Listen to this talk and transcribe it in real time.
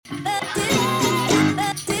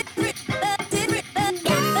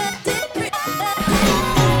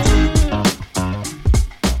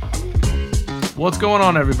What's going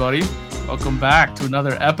on, everybody? Welcome back to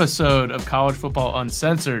another episode of College Football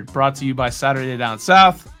Uncensored, brought to you by Saturday Down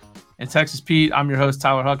South and Texas Pete. I'm your host,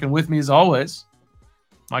 Tyler Huck, and with me, as always,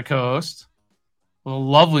 my co-host, with a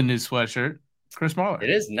lovely new sweatshirt, Chris Marler. It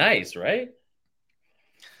is nice, right?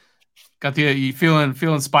 You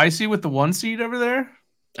feeling spicy with the 1 seed over there?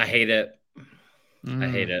 I hate it. I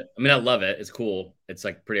hate it. I mean, I love it. It's cool. It's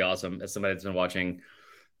like pretty awesome. As somebody that's been watching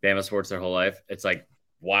Bama sports their whole life, it's like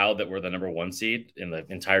wild that we're the number 1 seed in the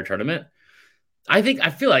entire tournament. I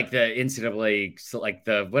feel like the NCAA, like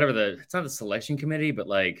it's not the selection committee, but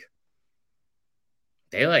like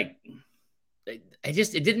it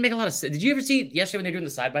didn't make a lot of sense. Did you ever see yesterday when they're doing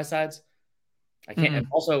the side by sides? I can't.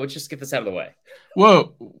 Also, let's just get this out of the way.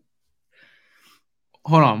 Whoa,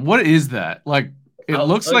 hold on. What is that? Like, it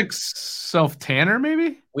looks like self-tanner,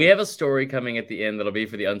 maybe? We have a story coming at the end that'll be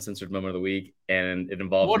for the uncensored moment of the week, and it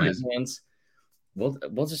involves my hands.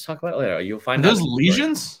 We'll just talk about it later. You'll find out. Those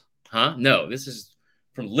lesions? Huh? No, this is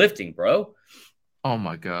from lifting, bro. Oh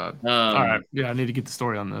my God. All right. Yeah, I need to get the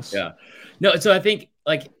story on this. Yeah. No, so I think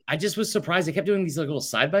I just was surprised. They kept doing these little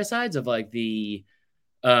side-by-sides of like the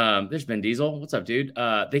there's Ben Diesel. What's up, dude?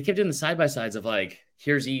 They kept doing the side-by-sides of like,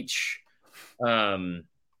 here's each I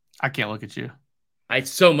can't look at you.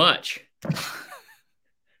 So much. Let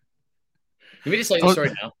me just tell you the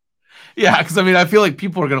story now. Yeah, because I feel like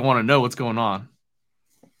people are going to want to know what's going on.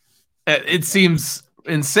 It seems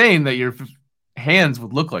insane that your hands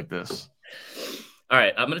would look like this. All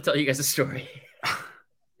right, I'm going to tell you guys a story.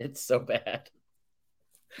 It's so bad.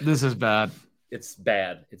 This is bad. It's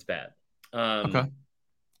bad. It's bad. Okay.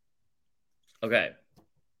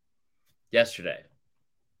 Yesterday,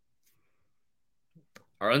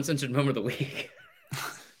 our uncensored moment of the week. I'm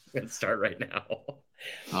going to start right now.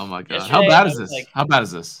 Oh my God. How bad is this? How bad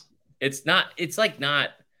is this? It's not good.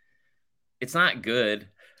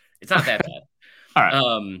 It's not that bad. All right.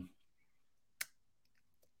 All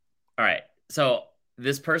right. So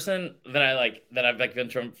this person that I've been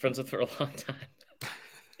friends with for a long time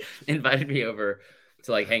invited me over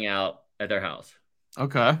to hang out at their house.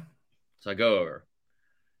 Okay. So I go over.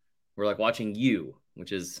 We're watching You,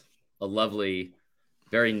 which is a lovely,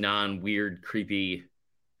 very non-weird, creepy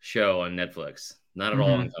show on Netflix. Not at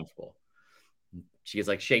all uncomfortable. She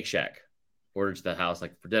gets Shake Shack ordered to the house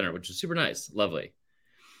for dinner, which is super nice, lovely.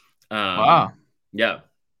 Wow. Yeah.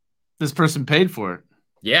 This person paid for it.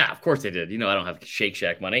 Yeah, of course they did. I don't have Shake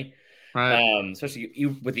Shack money. Right. Especially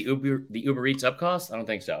with the Uber Eats up cost. I don't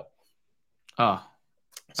think so. Oh.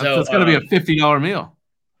 So it's going to be a $50 meal.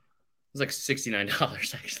 It was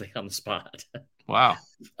 $69 actually on the spot. Wow.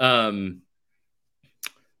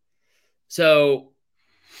 So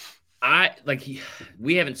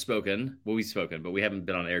we haven't spoken. Well, we've spoken, but we haven't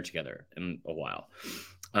been on air together in a while.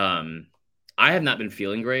 I have not been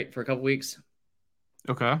feeling great for a couple weeks.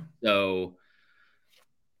 Okay. So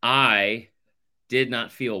I did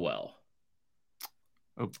not feel well.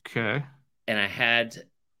 Okay. And I had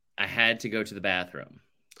to go to the bathroom.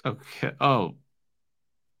 Okay. Oh.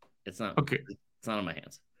 It's not okay. It's not on my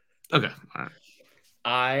hands. Okay. All right.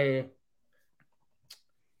 I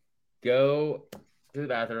go to the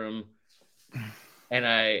bathroom and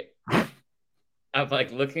I'm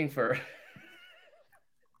looking for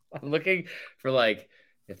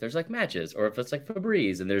if there's matches or if it's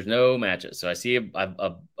Febreze, and there's no matches. So I see a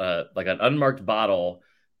an unmarked bottle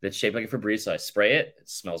that's shaped like a Febreze. So I spray it. It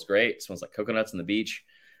smells great. It smells like coconuts on the beach.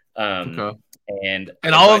 Okay. And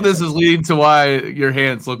all of this is leading to why your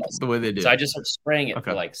hands look the way they do. So I just start spraying it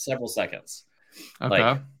for several seconds.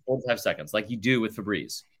 Okay. 4 to 5 seconds, like you do with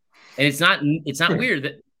Febreze. And it's not weird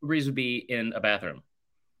that Febreze would be in a bathroom.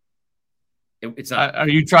 It's not. Are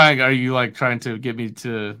you trying to get me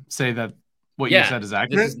to say that what you said is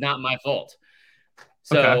accurate? This is not my fault.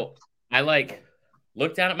 So I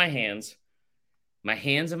look down at my hands. My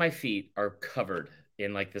hands and my feet are covered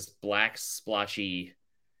in this black splotchy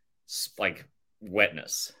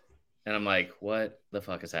wetness. And I'm like, what the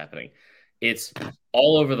fuck is happening? It's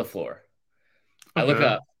all over the floor. I look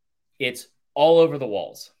up. It's all over the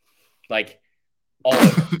walls. All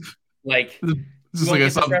over. This is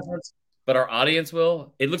reference, but our audience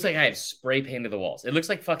will. It looks like I have spray painted the walls. It looks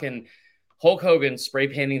like fucking Hulk Hogan spray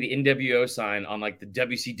painting the NWO sign on the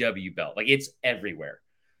WCW belt. It's everywhere.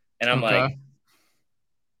 And I'm like,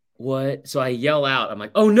 what? So I yell out. I'm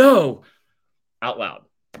like, oh no, out loud.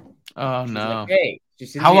 Oh no. Hey,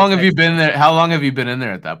 how long have you been there? How long have you been in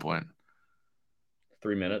there at that point?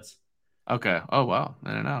 3 minutes. Okay. Oh wow.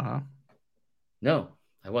 In and out, huh? No,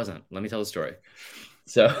 I wasn't. Let me tell the story.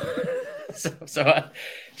 So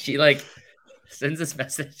she sends this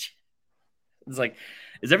message. It's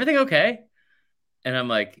is everything okay? And I'm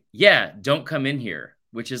like, yeah, don't come in here,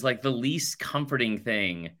 which is like the least comforting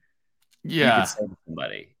thing you could say to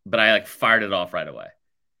somebody. But I like fired it off right away.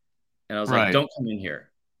 And I was like, don't come in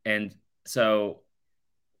here. And so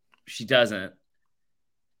she doesn't.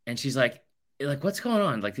 And she's like, what's going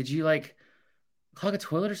on? Like, did you like clog a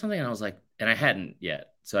toilet or something? And I was like, and I hadn't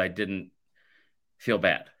yet. So I didn't feel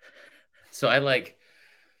bad. So I like,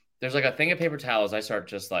 there's like a thing of paper towels. I start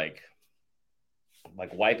just like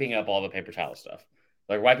wiping up all the paper towel stuff,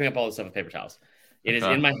 like wiping up all the stuff with paper towels. It is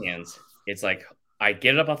in my hands. It's like, I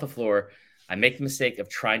get it up off the floor. I make the mistake of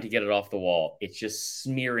trying to get it off the wall. It's just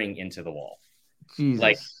smearing into the wall. Jesus.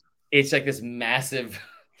 Like, it's like this massive,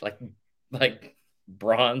 like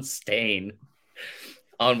bronze stain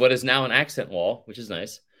on what is now an accent wall, which is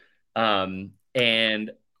nice. And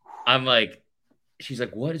I'm like, she's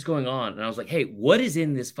like, what is going on? And I was like, hey, what is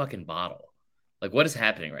in this fucking bottle? Like, what is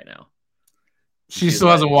happening right now? She still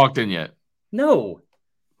hasn't walked in yet. No.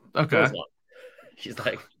 Okay. She's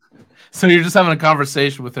like, so you're just having a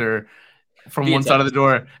conversation with her from one side of the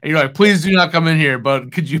door, and you're like, please do not come in here,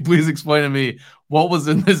 but could you please explain to me what was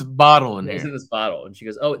in this bottle in here? What was in this bottle? And she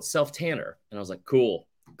goes, oh, it's self-tanner. And I was like, cool.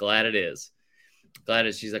 Glad it is.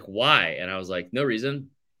 She's like, why? And I was like, no reason.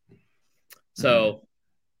 So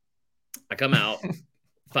I come out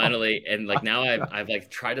finally, and like now I've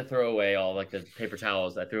like tried to throw away all like the paper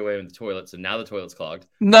towels I threw away in the toilet, so now the toilet's clogged.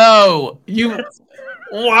 No,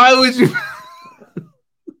 why would you?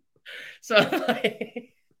 So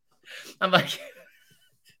I'm like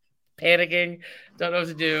panicking, don't know what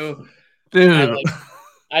to do, dude.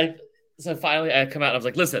 So finally I come out and I was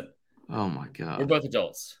like, listen, oh my god, we're both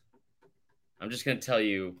adults. I'm just gonna tell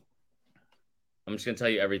you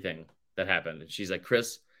everything that happened. And she's like,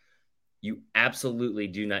 Chris, you absolutely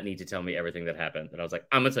do not need to tell me everything that happened. And I was like,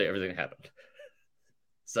 I'm gonna tell you everything that happened.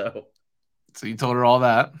 So you told her all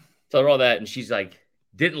that. And she's like,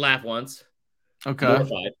 didn't laugh once. Okay.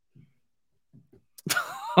 Mortified.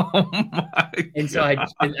 Oh my and so I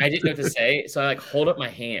didn't know what to say. So I like hold up my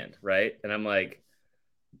hand, right? And I'm like,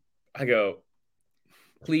 I go,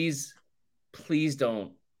 please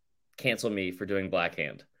don't cancel me for doing Black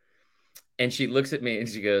Hand. And she looks at me and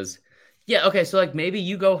she goes, yeah, okay, so like maybe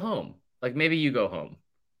you go home.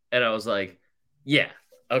 And I was like, yeah,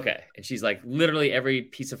 okay. And she's like, literally every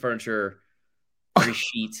piece of furniture, every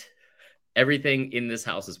sheet, everything in this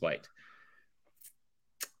house is white.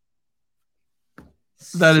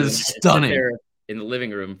 That is stunning. There in the living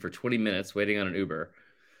room for 20 minutes waiting on an Uber,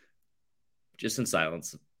 just in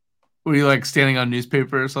silence. Were you like standing on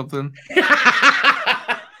newspaper or something?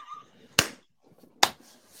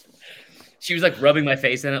 She was like rubbing my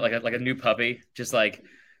face in it like a new puppy, just like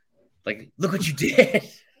look what you did.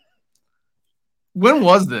 When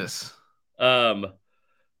was this?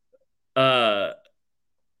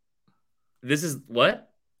 This is what?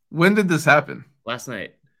 When did this happen? Last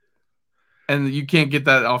night. And you can't get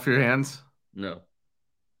that off your hands? No.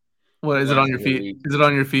 What is it on your feet? Week. Is it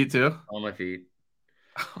on your feet too? On my feet.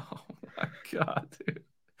 Oh my god, dude.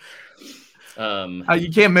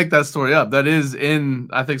 You can't make that story up. That is in.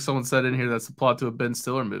 I think someone said in here that's the plot to a Ben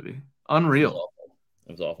Stiller movie. Unreal.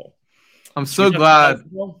 It was awful. I'm so glad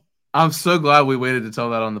we waited to tell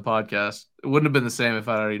that on the podcast. It wouldn't have been the same if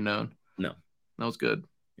I'd already known. No, that was good.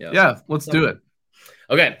 Yeah. Let's do it.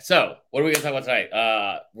 Okay, so what are we going to talk about tonight?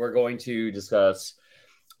 We're going to discuss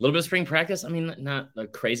a little bit of spring practice. I mean, not a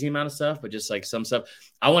crazy amount of stuff, but just like some stuff.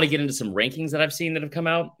 I want to get into some rankings that I've seen that have come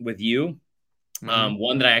out with you.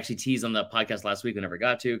 One that I actually teased on the podcast last week and never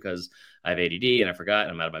got to because I have ADD and I forgot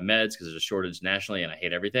and I'm out of my meds because there's a shortage nationally and I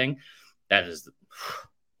hate everything. That is the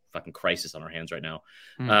fucking crisis on our hands right now.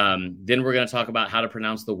 Then we're going to talk about how to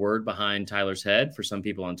pronounce the word behind Tyler's head for some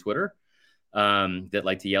people on Twitter that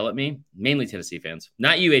like to yell at me, mainly Tennessee fans.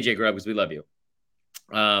 Not you, AJ Grubb, because we love you.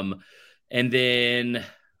 And then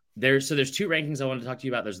there's two rankings I wanted to talk to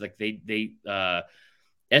you about. There's like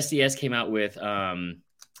SDS came out with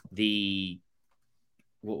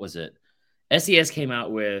what was it? SDS came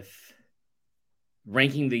out with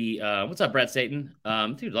ranking the what's up, Brad Staten?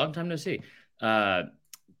 Dude, long time no see.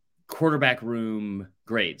 Quarterback room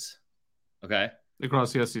grades. Okay.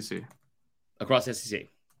 Across the SEC.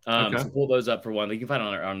 So pull those up for one. You can find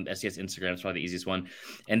it on SDS Instagram. It's probably the easiest one.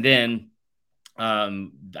 And then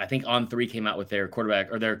I think On3 came out with their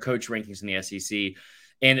quarterback or their coach rankings in the SEC.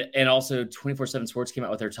 And also 24/7 Sports came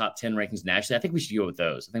out with their top 10 rankings nationally. I think we should go with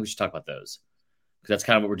those. I think we should talk about those. Because that's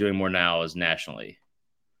kind of what we're doing more now is nationally.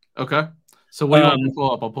 Okay. So what do you want me to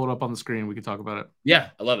pull up? I'll pull it up on the screen. We can talk about it. Yeah,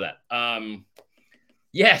 I love that.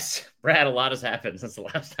 Yes, Brad, a lot has happened since the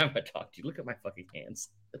last time I talked to you. Look at my fucking hands.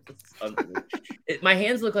 My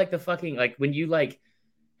hands look like the fucking, like when you like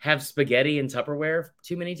have spaghetti in Tupperware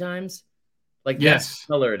too many times. Like Yes. that's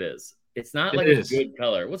the color it is. It's not like It a is. good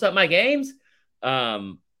color. What's up, Mike Ames?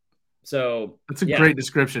 So That's a great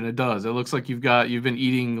description. It does. It looks like you've been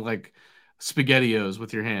eating like SpaghettiOs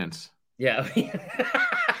with your hands. Yeah.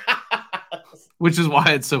 Which is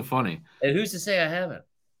why it's so funny. And who's to say I haven't?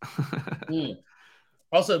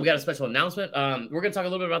 Also, we got a special announcement. We're going to talk a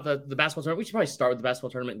little bit about the basketball tournament. We should probably start with the basketball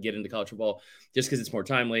tournament and get into college football just because it's more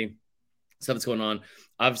timely. Stuff that's going on.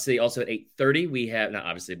 Obviously, also at 8:30, we have, not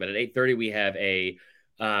obviously, but at 8:30, we have a,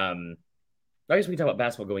 I guess we can talk about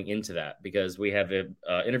basketball going into that because we have an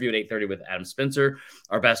interview at 8:30 with Adam Spencer,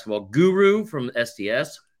 our basketball guru from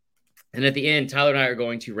SDS. And at the end, Tyler and I are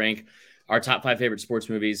going to rank our top 5 favorite sports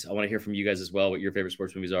movies. I want to hear from you guys as well what your favorite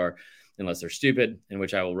sports movies are, unless they're stupid, in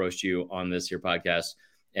which I will roast you on this here podcast.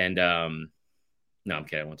 And no, I'm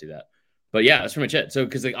kidding. I won't do that. But yeah, that's pretty much it. So,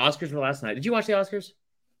 because the Oscars were last night. Did you watch the Oscars?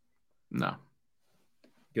 No.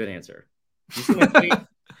 Good answer. You see my tweet?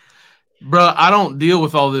 Bro, I don't deal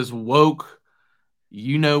with all this woke,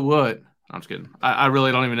 you know what. I'm just kidding. I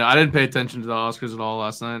really don't even know. I didn't pay attention to the Oscars at all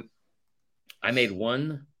last night. I made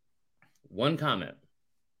one comment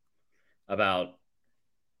about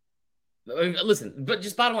listen, but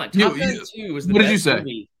just bottom line. Top Gun 2 was the what best did you say?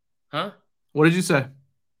 movie. Huh? What did you say?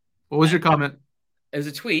 What was your comment? It was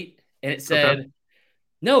a tweet, and it said,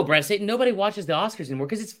 "No, Brad Satan, nobody watches the Oscars anymore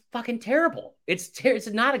because it's fucking terrible. It's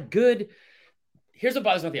not a good." Here's what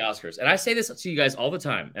bothers me about the Oscars, and I say this to you guys all the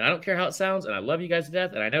time, and I don't care how it sounds, and I love you guys to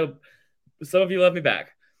death, and I know some of you love me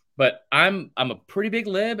back, but I'm a pretty big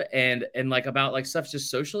lib, and like about like stuff just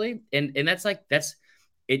socially, and that's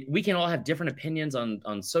it. We can all have different opinions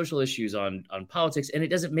on social issues, on politics, and it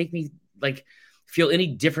doesn't make me like feel any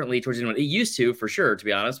differently towards anyone. It used to, for sure, to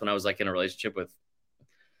be honest, when I was like in a relationship with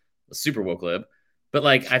a super woke lib. But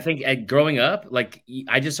like, I think growing up, like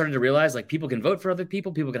I just started to realize like people can vote for other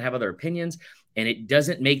people can have other opinions, and it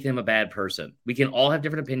doesn't make them a bad person. We can all have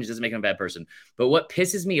different opinions, doesn't make them a bad person. But what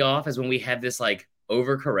pisses me off is when we have this like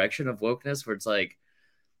overcorrection of wokeness where it's like,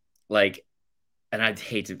 and I'd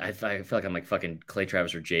hate to, I feel like I'm like fucking Clay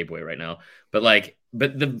Travis or J Boy right now, but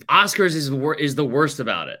the Oscars is the worst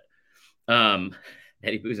about it.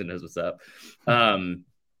 Eddie Boozin knows what's up.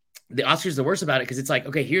 The Oscars is the worst about it because it's like,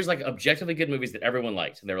 okay, here's like objectively good movies that everyone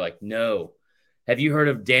liked. And they were like, no. Have you heard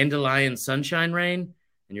of Dandelion Sunshine Rain?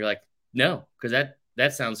 And you're like, no, because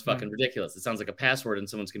that sounds fucking ridiculous. It sounds like a password in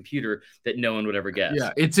someone's computer that no one would ever guess.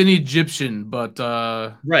 Yeah, it's in Egyptian, but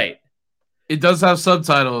right. It does have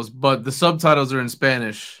subtitles, but the subtitles are in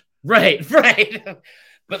Spanish. Right.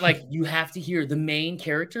 But like you have to hear the main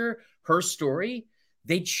character, her story.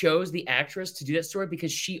 They chose the actress to do that story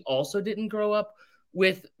because she also didn't grow up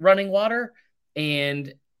with running water,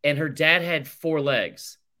 and her dad had 4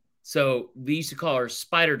 legs. So we used to call her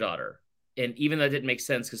Spider Daughter. And even though that didn't make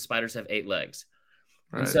sense because spiders have 8 legs.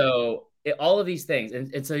 Right. And so all of these things.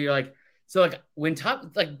 And so you're like, when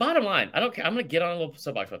bottom line, I don't care. I'm going to get on a little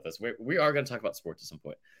soapbox about this. We are going to talk about sports at some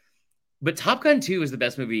point. But Top Gun 2 is the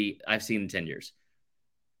best movie I've seen in 10 years.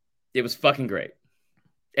 It was fucking great.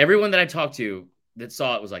 Everyone that I talked to that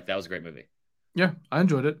saw it was like, that was a great movie. Yeah, I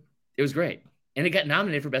enjoyed it. It was great. And it got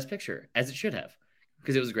nominated for Best Picture, as it should have,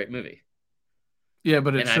 because it was a great movie. Yeah,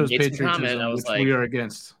 but it shows patriotism, which we are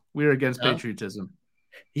against. We are against patriotism.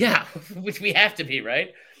 Yeah, which we have to be,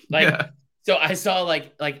 right? Like, yeah. So I saw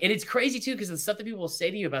like, and it's crazy too, because the stuff that people will say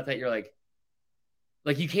to you about that, you're like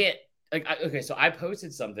you can't, okay, so I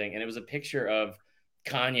posted something, and it was a picture of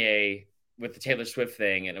Kanye with the Taylor Swift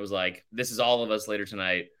thing, and it was like, this is all of us later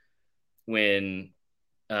tonight when,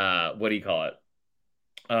 what do you call it?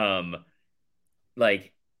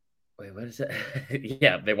 Like, wait, what is it?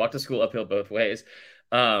 Yeah, they walked to school uphill both ways.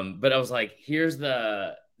 But I was like, here's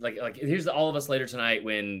the here's the all of us later tonight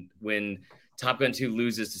when Top Gun 2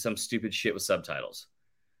 loses to some stupid shit with subtitles.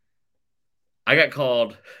 I got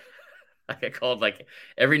called like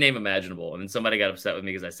every name imaginable, and then somebody got upset with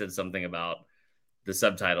me because I said something about the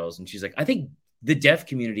subtitles, and she's like, I think the deaf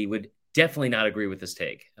community would definitely not agree with this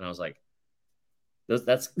take. And I was like,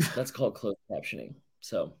 that's called closed captioning.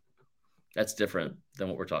 So that's different than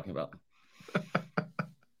what we're talking about.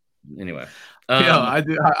 Anyway. Yeah, I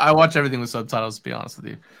do. I watch everything with subtitles, to be honest with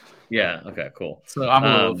you. Yeah. Okay, cool. So I'm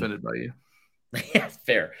a little offended by you. Yeah,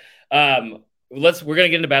 fair. We're going to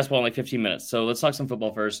get into basketball in like 15 minutes. So let's talk some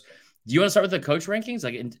football first. Do you want to start with the coach rankings?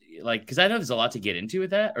 Because I know there's a lot to get into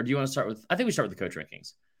with that. Or do you want to start with, I think we start with the coach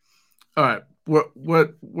rankings. All right.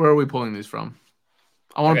 Where are we pulling these from?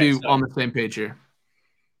 I want to be on the same page here.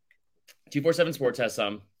 247 Sports has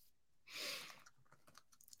some.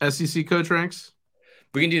 SEC coach ranks?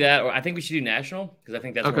 We can do that, or I think we should do national because I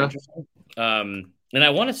think that's more interesting. And I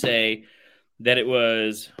want to say that it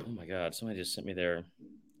was. Oh my God! Somebody just sent me there.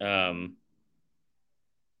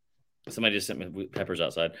 Somebody just sent me peppers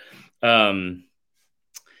outside. I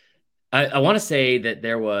want to say that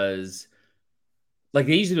there was like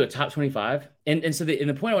they usually do a top 25, and so the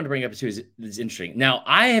point I want to bring up too is interesting. Now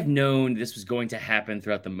I have known this was going to happen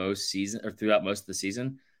throughout most of the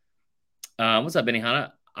season. What's up, Benny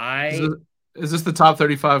Hanna? Is this the top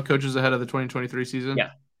 35 coaches ahead of the 2023 season?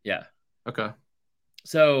 Yeah. Okay.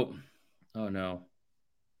 So, oh no.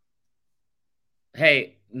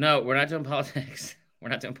 Hey, no, we're not doing politics. We're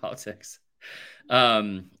not doing politics.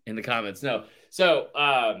 In the comments, no. So,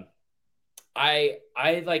 I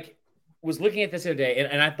like was looking at this the other day,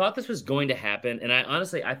 and I thought this was going to happen, and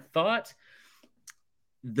I thought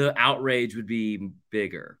the outrage would be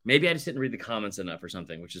bigger. Maybe I just didn't read the comments enough or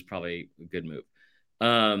something, which is probably a good move.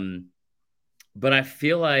 But I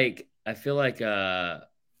feel like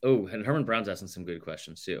and Herman Brown's asking some good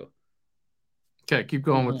questions too. Okay, keep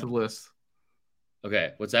going with the list.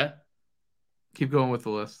 Okay, what's that? Keep going with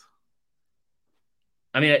the list.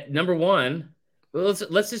 I mean, number one, well,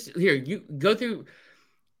 let's just here. You go through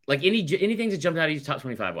like anything that jumped out of you top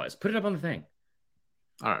 25 wise. Put it up on the thing.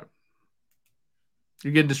 All right.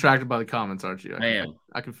 You're getting distracted by the comments, aren't you? I am.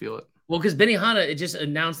 I can feel it. Well, because Benny Hanna, it just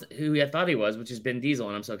announced who I thought he was, which is Ben Diesel,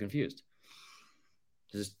 and I'm so confused.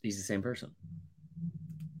 He's the same person.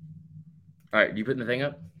 All right, you putting the thing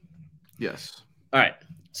up? Yes. All right.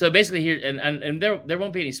 So basically here, and there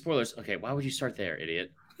won't be any spoilers. Okay, why would you start there,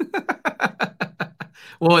 idiot?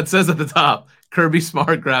 Well, it says at the top, Kirby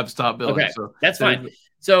Smart grabs top billing. Okay, so that's fine.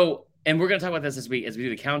 So, and we're going to talk about this week as we do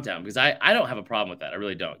the countdown, because I don't have a problem with that. I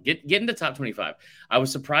really don't. Get into top 25. I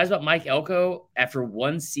was surprised about Mike Elko after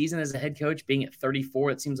one season as a head coach being at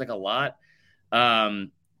 34. It seems like a lot.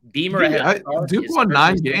 Beamer ahead of Duke won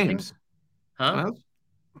 9 games. Huh?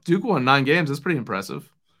 Duke won 9 games. That's pretty impressive.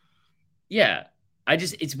 Yeah.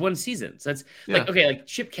 It's one season. So that's like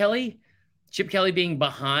Chip Kelly being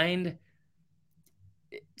behind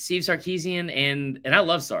Steve Sarkisian and I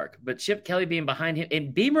love Sark, but Chip Kelly being behind him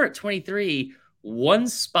and Beamer at 23, one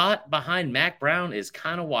spot behind Mac Brown is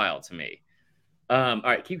kind of wild to me. All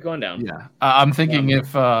right, keep going down. Yeah. I'm thinking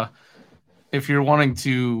if you're wanting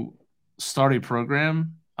to start a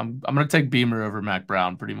program, I'm going to take Beamer over Mac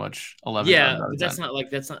Brown pretty much 11 times out of 10.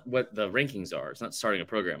 That's not what the rankings are. It's not starting a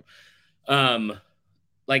program.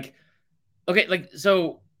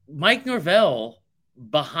 So Mike Norvell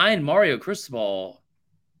behind Mario Cristobal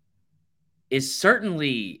is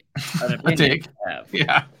certainly an opinion to have.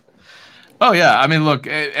 Yeah. Oh, yeah. I mean, look,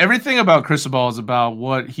 everything about Cristobal is about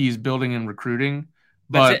what he's building and recruiting.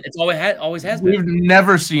 But it's always has been. We've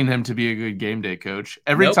never seen him to be a good game day coach.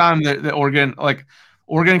 Every time that Oregon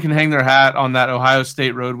can hang their hat on that Ohio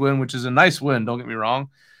State road win, which is a nice win, don't get me wrong.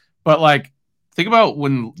 But, think about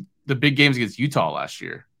when the big games against Utah last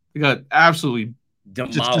year. They got absolutely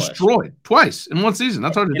just destroyed twice in one season.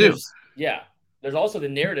 That's hard to do. Yeah. There's also the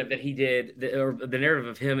narrative that he did, the narrative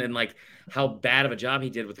of him and how bad of a job he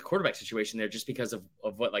did with the quarterback situation there, just because of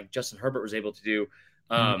what Justin Herbert was able to do,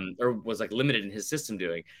 or was limited in his system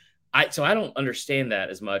doing. So I don't understand that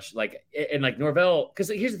as much. Norvell, because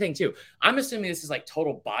here's the thing too. I'm assuming this is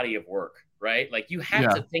total body of work, right? You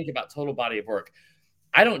have to think about total body of work.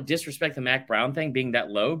 I don't disrespect the Mac Brown thing being that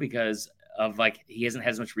low because of he hasn't had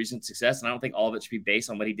as much recent success, and I don't think all of it should be based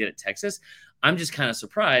on what he did at Texas. I'm just kind of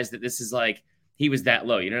surprised that this is he was that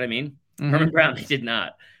low. You know what I mean? Mm-hmm. Herman Brown, he did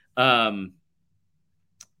not.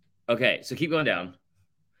 Okay, so keep going down.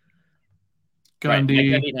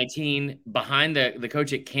 Gundy. Right, 19 behind the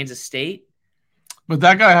coach at Kansas State. But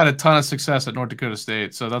that guy had a ton of success at North Dakota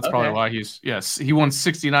State, so that's probably why he won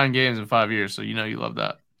 69 games in 5 years, so you love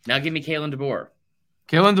that. Now give me Kalen DeBoer.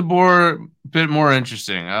 Kalen DeBoer, a bit more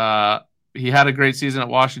interesting. He had a great season at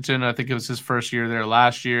Washington. I think it was his first year there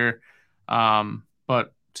last year.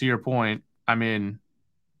 But to your point, I mean,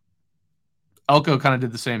 Elko kind of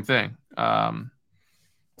did the same thing. I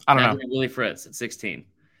don't know. Willie Fritz at 16.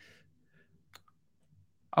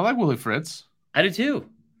 I like Willie Fritz. I do too.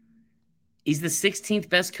 He's the 16th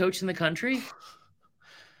best coach in the country.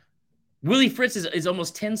 Willie Fritz is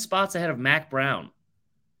almost 10 spots ahead of Mac Brown.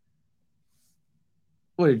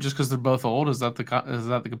 Wait, just because they're both old? Is that the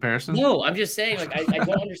comparison? No, I'm just saying. I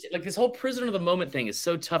don't understand. This whole prisoner of the moment thing is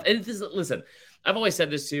so tough. And listen, I've always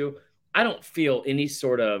said this too. I don't feel any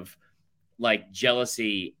sort of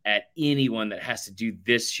jealousy at anyone that has to do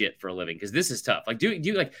this shit for a living, because this is tough.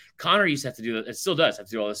 Connor used to have to do it, still does have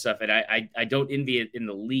to do all this stuff, and I don't envy it in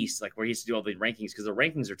the least. Where he used to do all the rankings, because the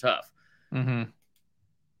rankings are tough. Mm-hmm.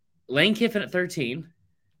 Lane Kiffin at 13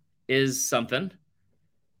 is something.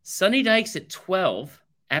 Sonny Dykes at 12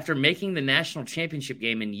 after making the national championship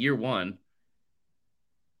game in year 1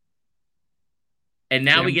 And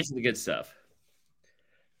now we get to the good stuff.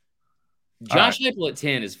 Josh Heupel at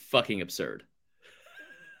 10 is fucking absurd.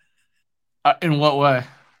 In what way?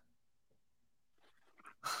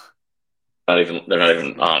 They're not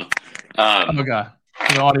even on. Oh god,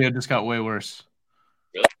 the audio just got way worse.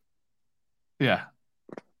 Really? Yeah.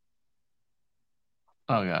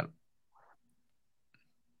 Oh god,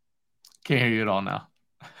 can't hear you at all now.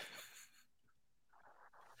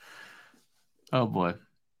 Oh boy.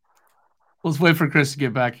 Let's wait for Chris to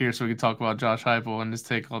get back here so we can talk about Josh Heupel and his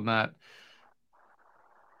take on that.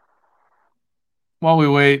 While we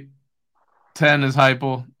wait, 10 is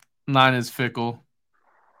Heupel, 9 is Fickle.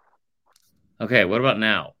 Okay, what about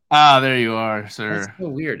now? There you are, sir. That's so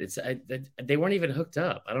weird. They weren't even hooked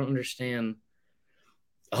up. I don't understand.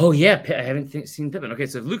 Oh yeah, I haven't seen Pippen. Okay,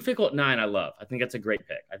 so Luke Fickell at 9, I love. I think that's a great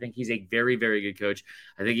pick. I think he's a very, very good coach.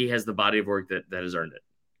 I think he has the body of work that has earned it.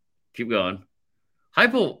 Keep going.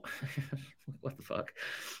 Heupel, what the fuck?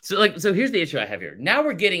 So here's the issue I have here. Now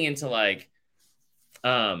we're getting into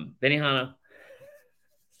Benihana.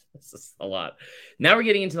 This is a lot. Now we're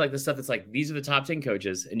getting into the stuff that's these are the top 10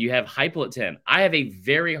 coaches, and you have Heupel at 10. I have a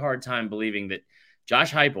very hard time believing that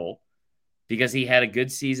Josh Heupel, because he had a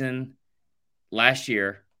good season last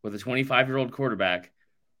year with a 25-year-old quarterback,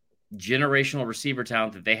 generational receiver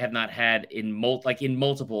talent that they have not had in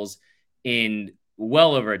multiples in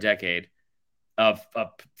well over a decade, of a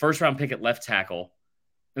first-round pick at left tackle.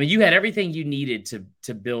 I mean, you had everything you needed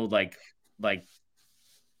to build like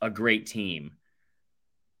a great team.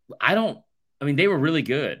 They were really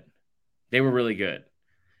good. They were really good.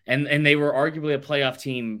 And they were arguably a playoff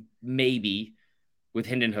team, maybe, with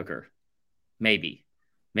Hendon Hooker. Maybe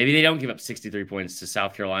they don't give up 63 points to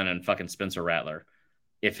South Carolina and fucking Spencer Rattler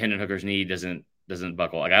if Hendon Hooker's knee doesn't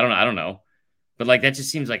buckle. I don't know. But that just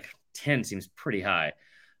seems 10 seems pretty high.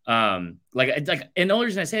 And the only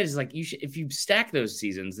reason I say it is if you stack those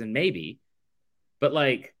seasons, then maybe. But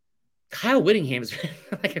Kyle Whittingham's been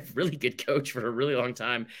a really good coach for a really long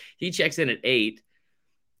time. He checks in at 8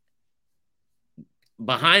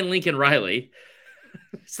 behind Lincoln Riley.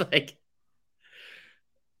 It's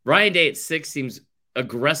Ryan Day at 6 seems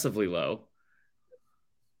aggressively low.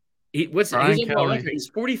 His overall record? He's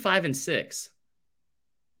 45-6.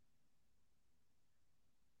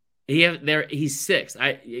 He's 6.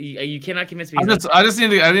 You cannot convince me. I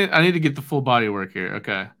need to get the full body work here.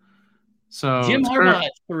 Okay. So Jim Harbaugh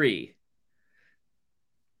at 3.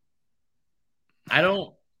 I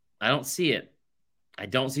don't see it. I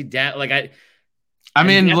don't see that. Look,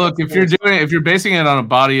 if you're basing it on a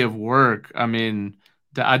body of work,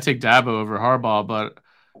 I'd take Dabo over Harbaugh, but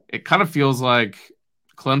it kind of feels like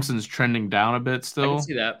Clemson's trending down a bit still. I can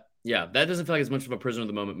see that. Yeah, that doesn't feel like as much of a prisoner of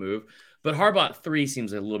the moment move. But Harbaugh at 3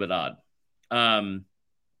 seems a little bit odd. I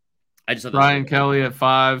just thought Brian Kelly at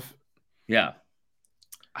 5. Yeah.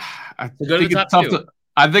 I think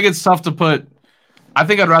it's tough to put. I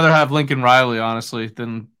think I'd rather have Lincoln Riley, honestly,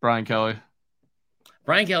 than Brian Kelly.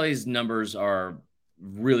 Brian Kelly's numbers are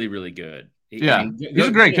really, really good. He's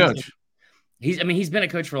a great coach. He's been a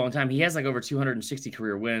coach for a long time. He has over 260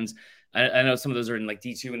 career wins. I know some of those are in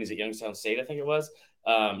D2 when he's at Youngstown State, I think it was.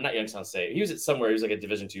 Not Youngstown State. He was at somewhere. He was a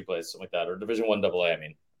Division II place, something like that, or Division I AA.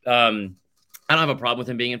 I don't have a problem with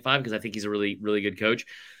him being in 5 because I think he's a really, really good coach.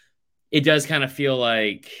 It does kind of feel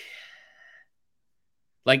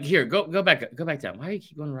here, go back down. Why do you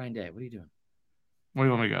keep going to Ryan Day? What are you doing? Where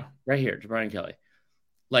do you want me to go? Right here to Brian Kelly.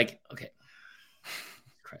 Okay.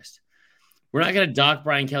 Christ. We're not going to dock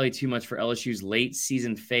Brian Kelly too much for LSU's late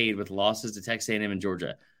season fade with losses to Texas A&M and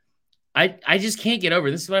Georgia. I just can't get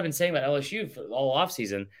over. This is what I've been saying about LSU for all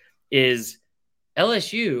offseason is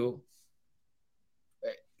LSU.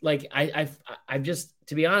 I've just,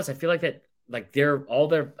 to be honest, I feel like that, they're all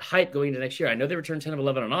their hype going into next year. I know they returned 10 of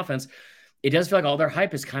 11 on offense. It does feel like all their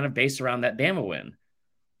hype is kind of based around that Bama win,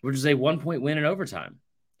 which is a 1-point win in overtime.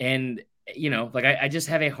 And, I just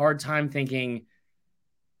have a hard time thinking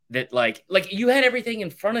that you had everything in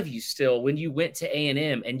front of you still when you went to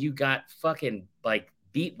A&M and you got fucking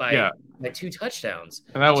beat by 2 touchdowns.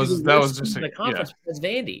 And that was just the conference because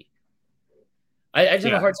Vandy. I just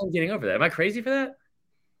have a hard time getting over that. Am I crazy for that?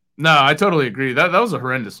 No, I totally agree. That was a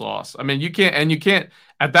horrendous loss. You can't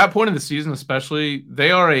at that point in the season, especially,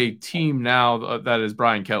 they are a team now that is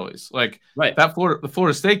Brian Kelly's. Right. The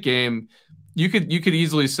Florida State game, you could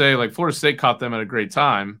easily say Florida State caught them at a great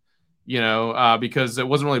time, because it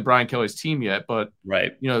wasn't really Brian Kelly's team yet. But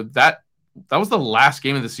right, that was the last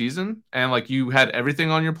game of the season, and you had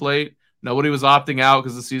everything on your plate. Nobody was opting out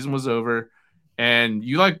because the season was over, and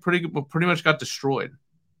you pretty much got destroyed.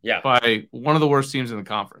 Yeah, by one of the worst teams in the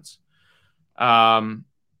conference. Kind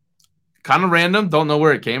of random. Don't know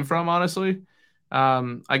where it came from, honestly.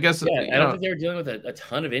 I guess. Yeah, I don't think they were dealing with a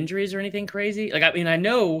ton of injuries or anything crazy. Like, I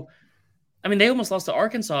mean, they almost lost to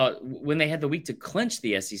Arkansas when they had the week to clinch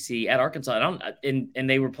the SEC at Arkansas. And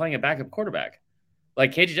they were playing a backup quarterback.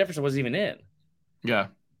 Like, KJ Jefferson wasn't even in. Yeah.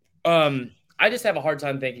 I just have a hard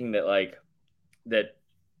time thinking that, like, that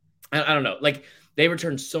I don't know. Like, they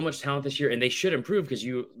returned so much talent this year, and they should improve because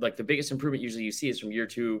the biggest improvement usually you see is from year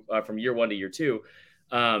 1 to year 2.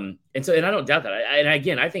 And I don't doubt that.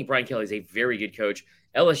 I think Brian Kelly is a very good coach.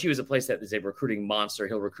 LSU is a place that is a recruiting monster.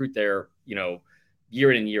 He'll recruit there,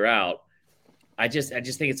 year in and year out. I just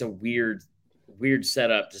think it's a weird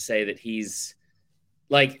setup to say that he's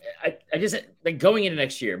like, I just like going into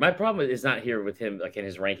next year. My problem is not here with him, like in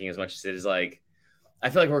his ranking as much as it is like, I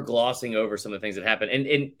feel like we're glossing over some of the things that happen.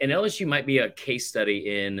 And LSU might be a case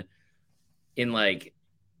study in like,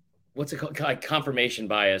 what's it called? Like confirmation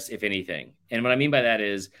bias, if anything. And what I mean by that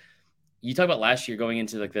is you talk about last year going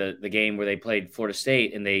into like the game where they played Florida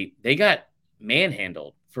State and they got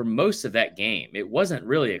manhandled for most of that game. It wasn't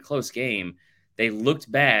really a close game. They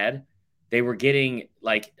looked bad. They were getting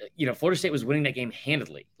like, Florida State was winning that game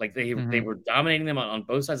handedly. Like they were dominating them on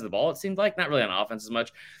both sides of the ball. It seemed like not really on offense as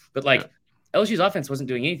much, but like LSU's offense wasn't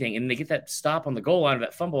doing anything. And they get that stop on the goal line, or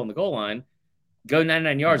that fumble on the goal line, go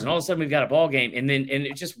 99 yards. And all of a sudden we've got a ball game. And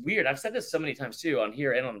it's just weird. I've said this so many times too, on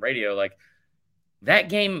here and on the radio, like that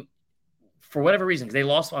game, for whatever reason, because they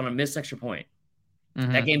lost on a missed extra point.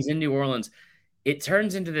 That game's in New Orleans. It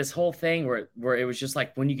turns into this whole thing where it was just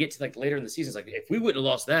like, when you get to like later in the season, it's like, if we wouldn't have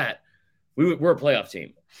lost that, we're a playoff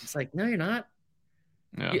team. It's like, no, you're not.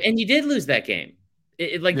 Yeah. And you did lose that game.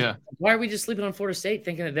 Why are we just sleeping on Florida State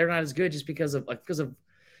thinking that they're not as good just because of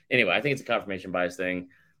anyway, I think it's a confirmation bias thing.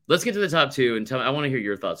 Let's get to the top two and tell me, I want to hear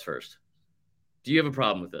your thoughts first. Do you have a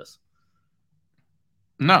problem with this?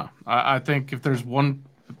 No, I think if there's one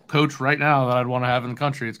coach right now that I'd want to have in the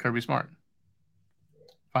country, it's Kirby Smart.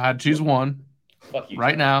 If I had to choose one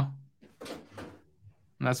right now,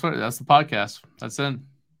 and that's the podcast. That's it.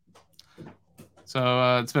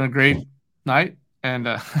 So it's been a great night, and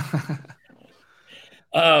no,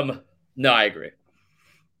 I agree.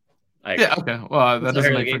 Yeah, okay. Well, that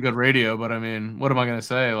doesn't make for good radio, but I mean, what am I going to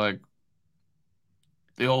say? Like,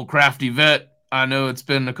 the old crafty vet, I know it's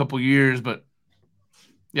been a couple years, but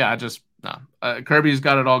yeah, Kirby's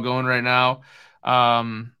got it all going right now. I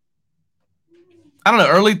don't know.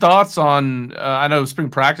 Early thoughts on, I know spring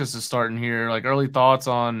practice is starting here. Like, early thoughts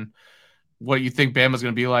on what you think Bama's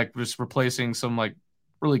going to be like, just replacing some like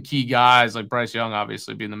really key guys, like Bryce Young,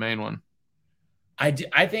 obviously being the main one. I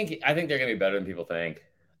think they're going to be better than people think.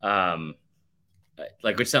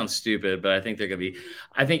 Which sounds stupid, but I think they're going to be.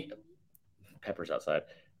 I think Pepper's outside.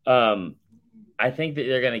 I think that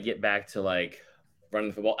they're going to get back to like running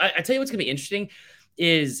the football. I tell you what's going to be interesting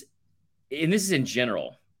is, and this is in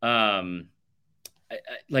general,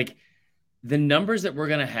 like the numbers that we're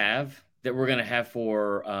going to have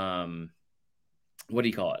for what do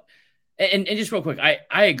you call it? And just real quick,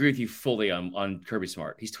 I agree with you fully on Kirby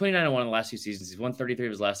Smart. He's 29-1 in the last 2 seasons. He's won 33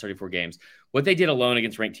 of his last 34 games. What they did alone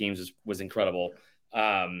against ranked teams was incredible.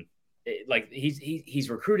 He's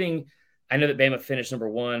recruiting. I know that Bama finished number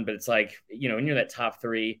 1, but it's like, when you're in that top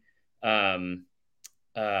 3, when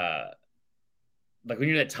you're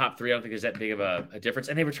in that top 3, I don't think there's that big of a difference.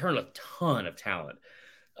 And they return a ton of talent.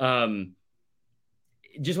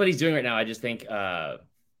 Just what he's doing right now, I just think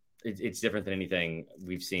it's different than anything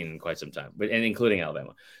we've seen in quite some time, and including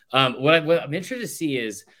Alabama. What I'm interested to see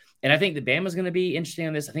is, and I think that Bama's going to be interesting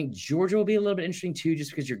on this. I think Georgia will be a little bit interesting too,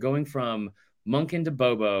 just because you're going from Monken to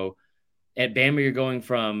Bobo. At Bama, you're going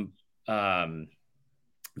from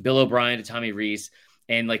Bill O'Brien to Tommy Rees,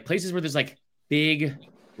 and like places where there's like big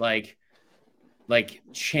like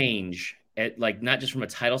change at like not just from a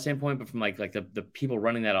title standpoint, but from like the people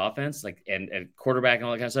running that offense, like and quarterback and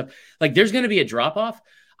all that kind of stuff. Like there's going to be a drop off.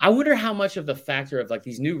 I wonder how much of the factor of like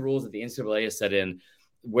these new rules that the NCAA has set in,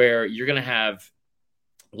 where you're going to have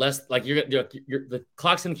less, like the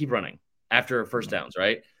clock's going to keep running after first downs,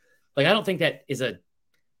 right? Like I don't think that is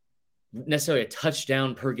necessarily a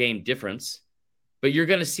touchdown per game difference, but you're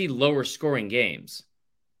going to see lower scoring games,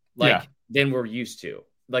 than we're used to.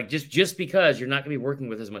 Like just because you're not going to be working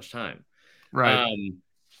with as much time, right?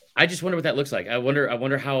 I just wonder what that looks like. I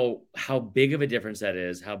wonder how big of a difference that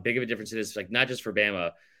is. How big of a difference it is, like not just for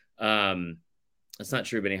Bama. That's not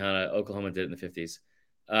true, Benihana. Oklahoma did it in the 50s.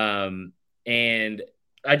 And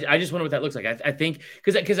I just wonder what that looks like. I think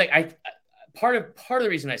because part of the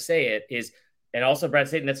reason I say it is, and also Brad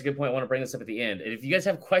Staten, that's a good point. I want to bring this up at the end. And if you guys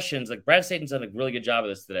have questions, like Brad Staten's done a really good job of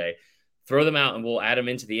this today, throw them out and we'll add them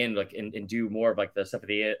into the end, like and do more of like the stuff at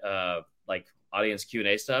the like audience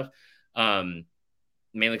Q&A stuff.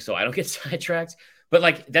 mainly so I don't get sidetracked. But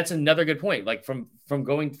like that's another good point. Like from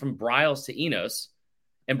going from Bryles to Enos,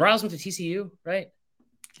 and Bryles went to TCU, right?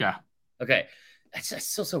 Yeah. Okay. That's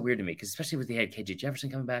still so weird to me because especially with the head KJ Jefferson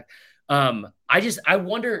coming back. I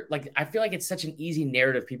wonder, like, I feel like it's such an easy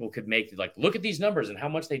narrative people could make. Like, look at these numbers and how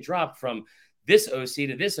much they dropped from this OC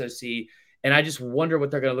to this OC. And I just wonder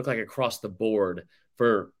what they're going to look like across the board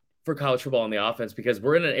for college football on the offense, because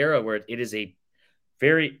we're in an era where it is a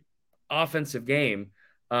very offensive game.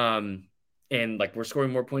 And like we're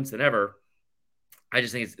scoring more points than ever. I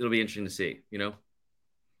just think it'll be interesting to see, you know?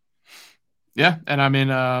 Yeah. And I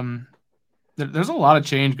mean, there's a lot of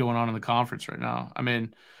change going on in the conference right now. I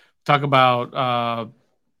mean, talk about a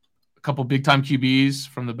couple big time QBs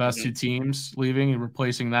from the best two teams leaving and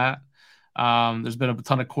replacing that. There's been a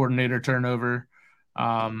ton of coordinator turnover.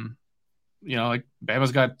 Like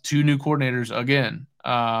Bama's got 2 new coordinators again.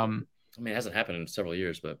 I mean, it hasn't happened in several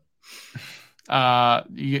years, but it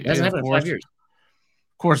hasn't happened in 5 years.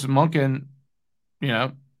 Of course, Monken,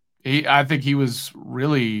 I think he was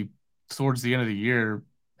really towards the end of the year,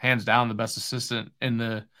 hands down the best assistant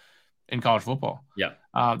in college football. Yeah.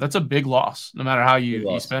 That's a big loss, no matter how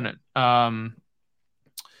you spend it.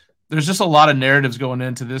 There's just a lot of narratives going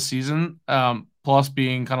into this season, plus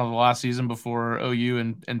being kind of the last season before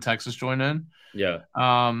OU and Texas join in. Yeah.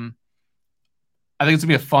 I think it's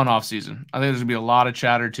going to be a fun offseason. I think there's going to be a lot of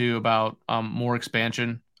chatter, too, about more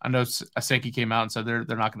expansion. I know Sankey came out and said they're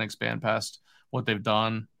not going to expand past what they've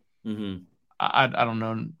done. Mm-hmm. I don't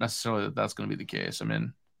know necessarily that that's going to be the case. I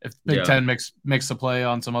mean, if Big Ten makes a play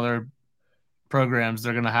on some other programs,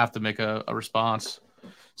 they're going to have to make a response.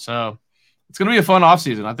 So it's going to be a fun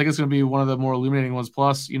offseason. I think it's going to be one of the more illuminating ones.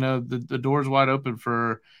 Plus, the door's wide open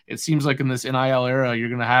for – it seems like in this NIL era, you're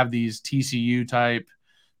going to have these TCU-type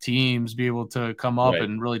teams be able to come up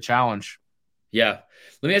and really challenge. Yeah.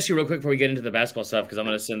 Let me ask you real quick before we get into the basketball stuff, because I'm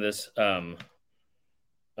going to send this hold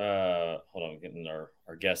on, getting our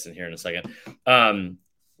guests in here in a second.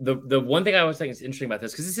 The one thing I always think is interesting about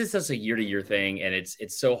this, because this is such a year-to-year thing, and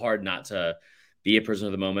it's so hard not to be a prisoner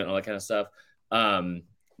of the moment and all that kind of stuff.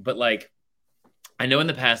 But like, I know in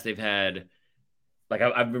the past they've had, like,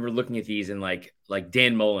 I remember looking at these and like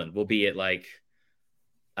Dan Mullen will be at like,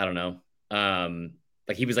 I don't know,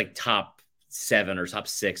 like he was like top 7 or top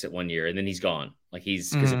 6 at one year, and then he's gone. Like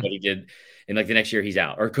because of what he did, and like the next year he's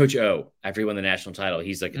out. Or Coach O, after he won the national title,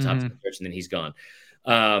 he's like a top 10 coach, and then he's gone.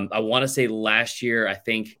 I want to say last year, I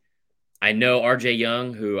know RJ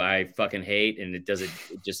Young, who I fucking hate, and it does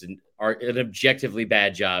just an objectively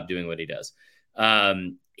bad job doing what he does.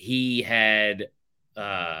 He had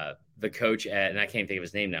the coach and I can't think of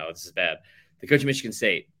his name now. This is bad. The coach of Michigan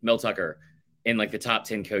State, Mel Tucker, in like the top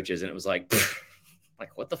 10 coaches, and it was like,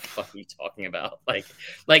 like, what the fuck are you talking about? Like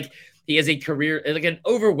he has a career, like an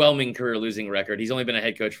overwhelming career losing record. He's only been a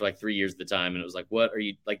head coach for like 3 years at the time, and it was like, what are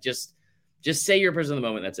you like? Just say you're a person of the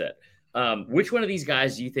moment. That's it. Which one of these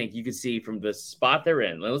guys do you think you could see from the spot they're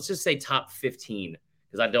in? Let's just say top 15,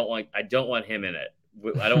 because I don't want him in it.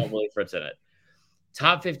 I don't want Willie Fritz in it.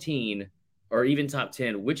 Top 15 or even top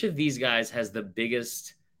 10. Which of these guys has the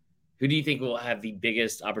biggest? Who do you think will have the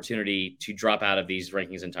biggest opportunity to drop out of these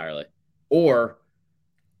rankings entirely, or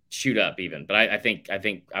shoot up even? But I think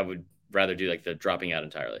I would rather do like the dropping out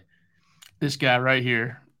entirely. This guy right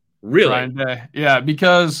here, really? Yeah,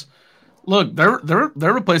 because. Look, they're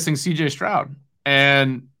replacing CJ Stroud,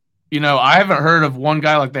 and I haven't heard of one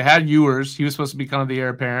guy. Like, they had Ewers; he was supposed to be kind of the heir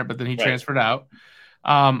apparent, but then he transferred out.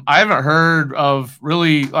 I haven't heard of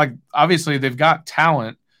really, like, obviously they've got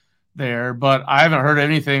talent there, but I haven't heard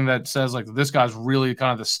anything that says like this guy's really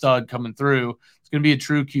kind of the stud coming through. It's going to be a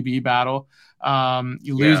true QB battle.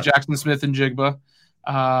 You lose Jackson Smith and Jigba.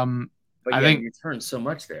 But I think you turned so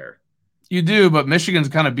much there. You do, but Michigan's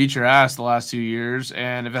kind of beat your ass the last 2 years,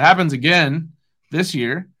 and if it happens again this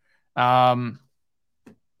year, people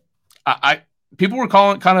were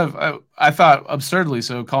calling kind of, I thought absurdly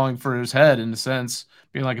so, calling for his head in a sense,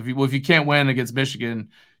 being like, if you can't win against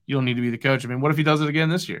Michigan, you don't need to be the coach. I mean, what if he does it again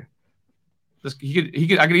this year? I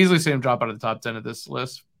could easily see him drop out of the top 10 of this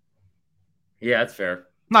list. Yeah, that's fair.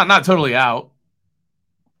 Not totally out,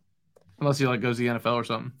 unless he like goes to the NFL or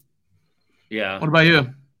something. Yeah. What about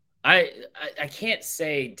you? I can't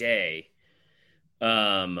say Day.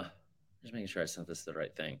 Just making sure I sent this to the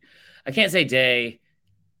right thing. I can't say Day.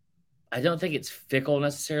 I don't think it's Fickle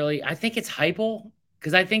necessarily. I think it's Heupel,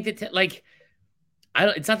 because I think that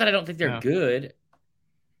it's not that I don't think they're good.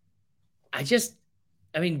 I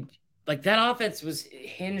mean, like, that offense was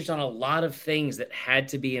hinged on a lot of things that had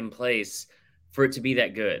to be in place for it to be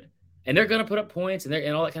that good, and they're going to put up points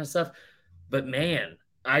and all that kind of stuff. But man,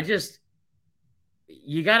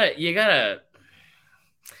 you gotta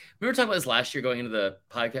we were talking about this last year going into the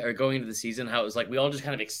podcast or going into the season, how it was like we all just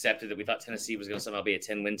kind of accepted that we thought Tennessee was going to somehow be a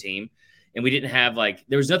 10-win team. And we didn't have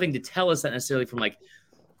there was nothing to tell us that necessarily from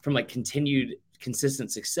continued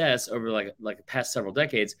consistent success over like the past several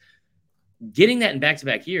decades. Getting that in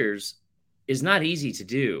back-to-back years is not easy to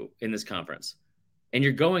do in this conference. And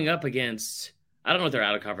you're going up against, I don't know what their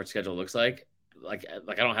out-of-conference schedule looks like. Like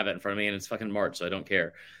I don't have it in front of me, and it's fucking March, so I don't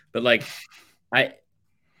care. But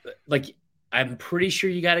I'm pretty sure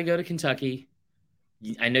you got to go to Kentucky.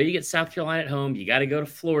 I know you get South Carolina at home. You got to go to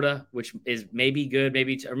Florida, which is maybe good,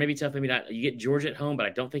 maybe tough, maybe not. You get Georgia at home, but I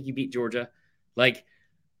don't think you beat Georgia.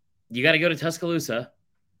 You got to go to Tuscaloosa.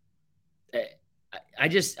 I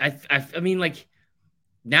mean,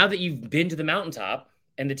 now that you've been to the mountaintop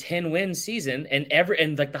and the 10-win season and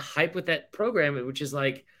the hype with that program, which is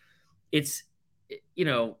there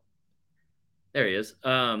he is.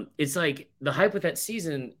 It's the hype with that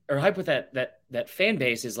season or hype with that fan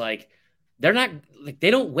base is they're not they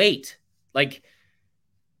don't wait. They're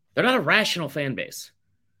not a rational fan base.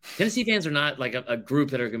 Tennessee fans are not a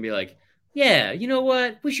group that are going to be yeah, you know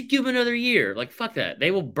what? We should give them another year. Fuck that.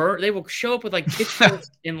 They will show up with pitchforks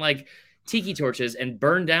and tiki torches and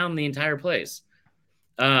burn down the entire place.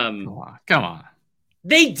 Come on.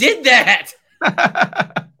 They did that.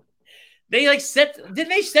 They didn't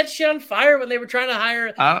they set shit on fire when they were trying to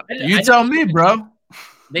hire? Tell me, bro.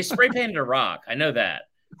 They spray painted a rock. I know that.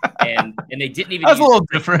 And they didn't even. That's a little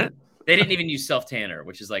different. They didn't even use self tanner,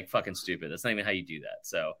 which is fucking stupid. That's not even how you do that.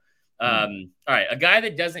 So, all right, a guy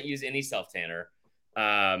that doesn't use any self tanner,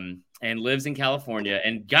 and lives in California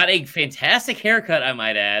and got a fantastic haircut, I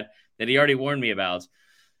might add, that he already warned me about.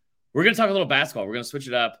 We're going to talk a little basketball. We're going to switch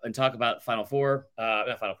it up and talk about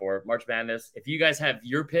March Madness. If you guys have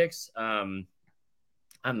your picks, I'm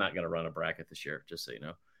not going to run a bracket this year, just so you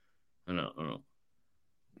know. I know.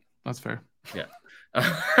 That's fair. Yeah.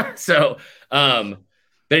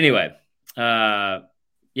 But anyway,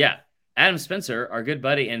 yeah. Adam Spencer, our good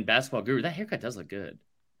buddy and basketball guru. That haircut does look good.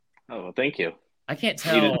 Oh, well, thank you. I can't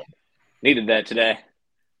tell. Needed that today.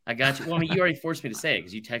 I got you. Well, I mean, you already forced me to say it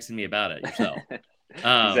because you texted me about it yourself.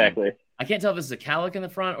 Exactly. I can't tell if this is a cowlick in the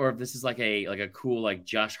front or if this is a cool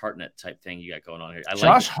Josh Hartnett type thing you got going on here.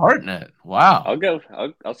 Josh Hartnett. Wow.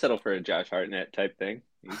 I'll settle for a Josh Hartnett type thing.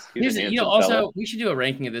 He's also we should do a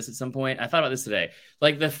ranking of this at some point. I thought about this today.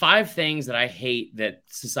 The 5 things that I hate that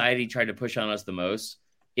society tried to push on us the most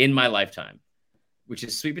in my lifetime, which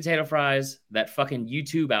is sweet potato fries, that fucking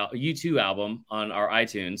U2 album on our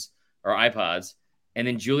iTunes or iPods, and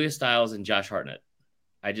then Julia Stiles and Josh Hartnett.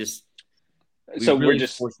 We're just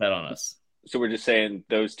forced that on us. So we're just saying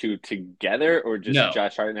those two together, or just no.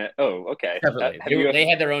 Josh Hartnett? Oh, okay. They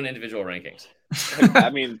had their own individual rankings.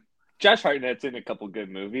 I mean, Josh Hartnett's in a couple good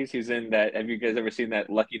movies. He's in that. Have you guys ever seen that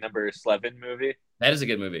Lucky Number 11 movie? That is a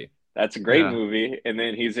good movie. That's a great movie. And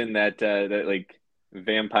then he's in that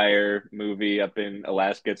vampire movie up in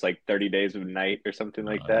Alaska. It's 30 Days of Night or something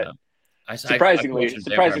like that. Yeah.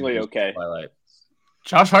 Surprisingly okay. Twilight.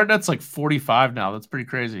 Josh Hartnett's 45 now. That's pretty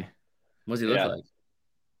crazy. What does he look like?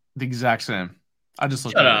 The exact same. I just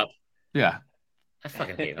looked. Shut up. Yeah. I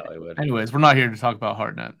fucking hate Hollywood. Anyways, we're not here to talk about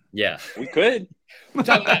Hartnett. Yeah. We could. We're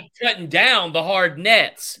talking about cutting down the hard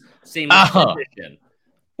nets. Seamless transition.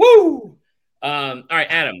 Woo! All right,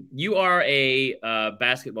 Adam, you are a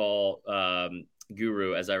basketball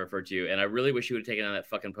guru, as I refer to you, and I really wish you would have taken down that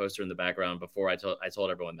fucking poster in the background before I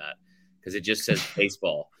told everyone that, because it just says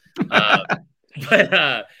baseball.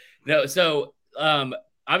 No, so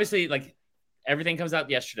obviously, everything comes out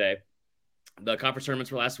yesterday. The conference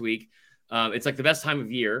tournaments were last week. It's the best time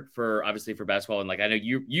of year for basketball, and I know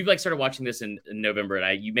you started watching this in November,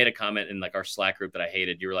 and you made a comment in our Slack group that I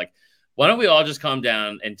hated. You were like, why don't we all just calm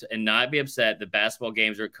down and not be upset that basketball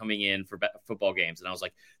games are coming in for football games? And I was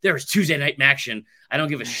like, there was Tuesday night action. I don't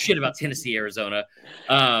give a shit about Tennessee, Arizona.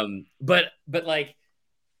 But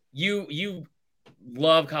you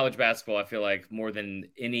love college basketball, I feel more than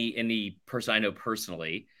any person I know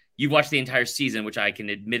personally. You've watched the entire season, which I can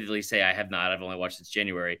admittedly say I have not. I've only watched since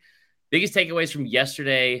January. Biggest takeaways from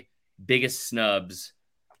yesterday, biggest snubs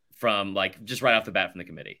from just right off the bat from the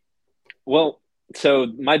committee. Well, so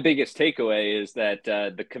my biggest takeaway is that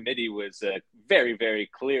the committee was very,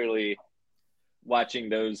 very clearly watching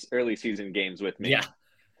those early season games with me.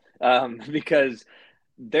 Yeah. Because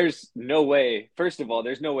there's no way, first of all,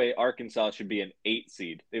 there's no way Arkansas should be an 8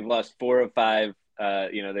 seed. They've lost 4 of 5.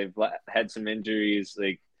 They've had some injuries.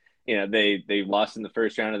 They lost in the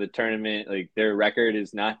first round of the tournament. Their record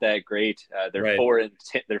is not that great. They're right. 4-10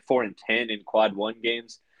 in quad 1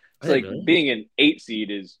 games. It's being an 8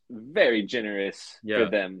 seed is very generous for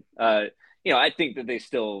them. I think that they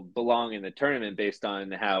still belong in the tournament based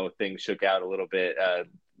on how things shook out a little bit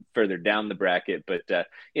further down the bracket. But,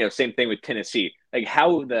 same thing with Tennessee. Like,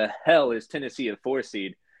 how the hell is Tennessee a 4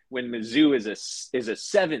 seed when Mizzou is a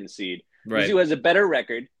 7 seed? Right. Mizzou has a better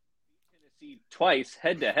record, Tennessee twice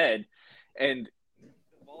head to head, and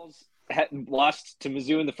the Vols lost to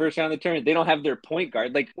Mizzou in the first round of the tournament. They don't have their point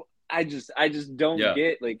guard. Like, I just don't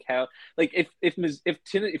get like how, like,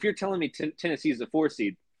 if you're telling me Tennessee is a 4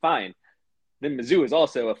 seed, fine. Then Mizzou is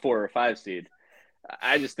also a 4 or 5 seed.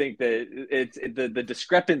 I just think that it's the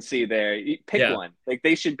discrepancy there. Pick one. Like,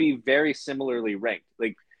 they should be very similarly ranked.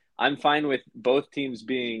 Like, I'm fine with both teams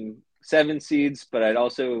being 7 seeds, but I'd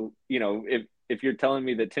also, if you're telling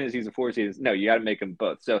me that Tennessee's a 4 seed, no, you got to make them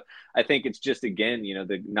both. So I think it's just, again,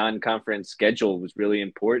 the non-conference schedule was really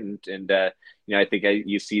important. And, I think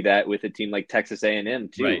you see that with a team like Texas A&M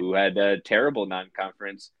too, right, who had a terrible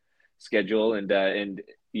non-conference schedule. And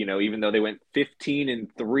even though they went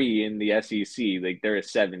 15-3 in the SEC, like, they're a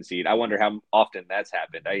 7 seed. I wonder how often that's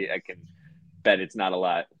happened. I can bet it's not a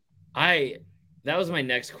lot. That was my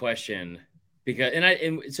next question, because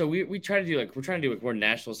so we try to do we're trying to do more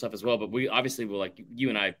national stuff as well, but we obviously will, like, you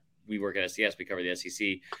and I, we work at SDS, we cover the SEC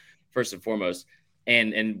first and foremost,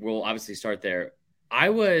 and we'll obviously start there. I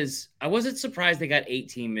wasn't surprised they got 8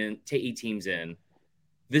 teams in.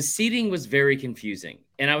 The seating was very confusing.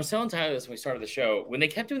 And I was telling Tyler this when we started the show, when they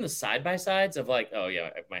kept doing the side-by-sides of, like, oh,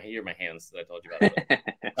 yeah, here are my hands that I told you about.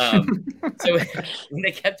 So when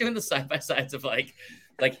they kept doing the side-by-sides of, like,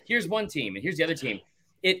 here's one team and here's the other team,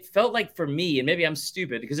 it felt like, for me, and maybe I'm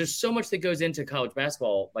stupid, because there's so much that goes into college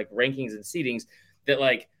basketball, like rankings and seedings, that,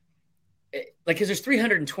 because there's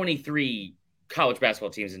 323 college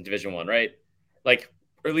basketball teams in Division I, right? Like,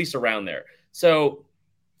 or at least around there. So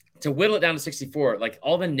to whittle it down to 64, like,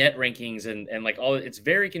 all the net rankings and like all, it's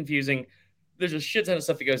very confusing. There's a shit ton of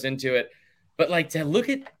stuff that goes into it. But, like, to look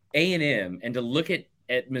at A&M and to look at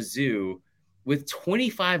Mizzou with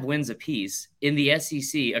 25 wins apiece in the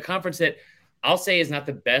SEC, a conference that I'll say is not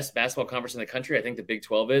the best basketball conference in the country. I think the Big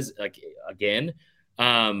 12 is, like, again,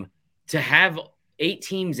 to have 8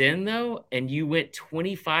 teams in, though, and you went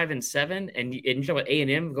 25-7, and you talk about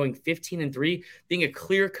A&M going 15-3, being a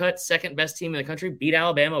clear-cut second-best team in the country, beat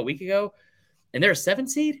Alabama a week ago, and they're a 7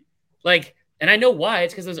 seed? Like, and I know why.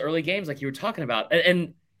 It's because those early games, like you were talking about.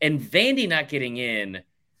 And Vandy not getting in,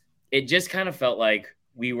 it just kind of felt like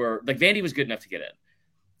we were – like, Vandy was good enough to get in.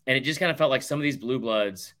 And it just kind of felt like some of these blue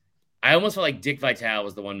bloods – I almost felt like Dick Vitale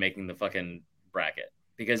was the one making the fucking bracket,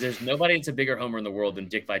 because there's nobody that's a bigger homer in the world than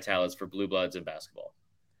Dick Vitale is for blue bloods in basketball.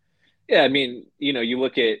 Yeah, I mean, you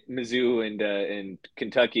look at Mizzou and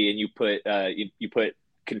Kentucky, and you put you put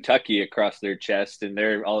Kentucky across their chest, and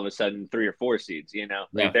they're all of a sudden 3 or 4 seeds.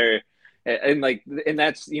 Like, they're and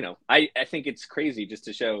that's I think it's crazy just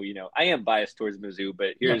to show. I am biased towards Mizzou,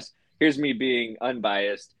 but here's me being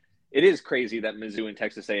unbiased. It is crazy that Mizzou and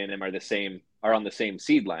Texas A&M are on the same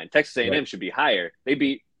seed line. Texas A&M should be higher. They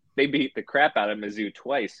beat the crap out of Mizzou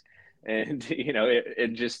twice, and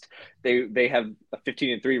it just they have a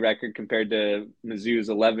 15-3 record compared to Mizzou's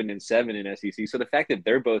 11-7 in SEC. So the fact that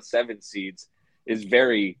they're both 7 seeds is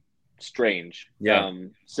very strange. Yeah.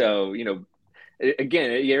 So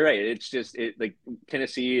again, you're right. It's just like,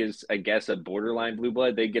 Tennessee is, I guess, a borderline blue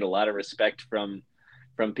blood. They get a lot of respect from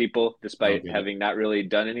people despite having not really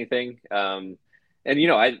done anything. And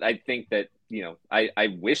I think that I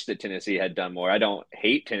wish that Tennessee had done more. I don't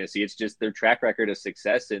hate Tennessee. It's just their track record of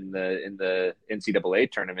success in the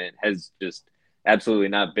NCAA tournament has just absolutely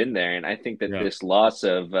not been there. And I think that this loss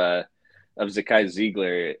of Zakai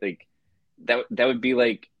Ziegler, like, that would be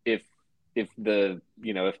like if the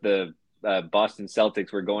Boston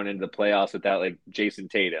Celtics were going into the playoffs without, like, Jason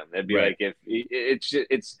Tatum. That'd be like if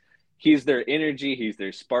it's he's their energy. He's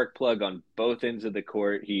their spark plug on both ends of the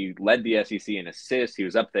court. He led the SEC in assists. He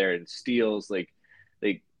was up there in steals. Like,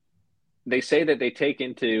 they say that they take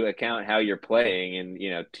into account how you're playing,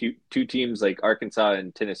 and two teams like Arkansas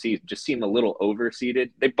and Tennessee just seem a little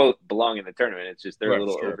overseeded. They both belong in the tournament. It's just they're a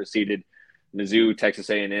little overseeded. Mizzou, Texas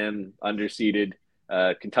A&M underseeded.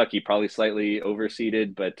 Kentucky probably slightly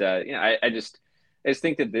overseeded, but I just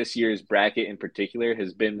think that this year's bracket in particular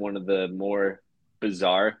has been one of the more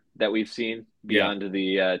bizarre that we've seen, beyond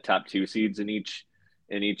the top 2 seeds in each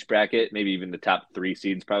bracket, maybe even the top 3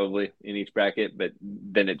 seeds probably in each bracket, but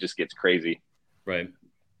then it just gets crazy. Right.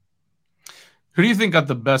 Who do you think got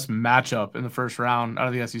the best matchup in the first round out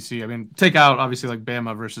of the SEC? I mean, take out obviously like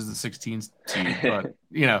Bama versus the 16 seed, but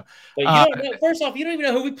first off, you don't even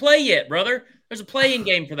know who we play yet, brother. There's a playing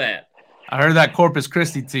game for that. I heard that Corpus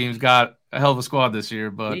Christi team's got a hell of a squad this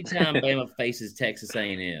year. But anytime Bama faces Texas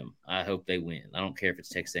A&M, I hope they win. I don't care if it's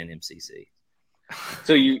Texas A&M CC.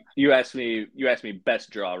 So you asked me best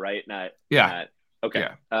draw, right? Okay.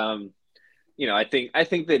 Yeah. I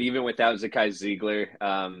think that even without Zakai Ziegler,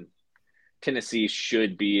 Tennessee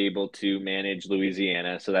should be able to manage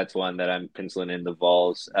Louisiana. So that's one that I'm penciling in the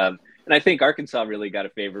Vols. And I think Arkansas really got a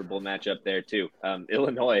favorable matchup there too.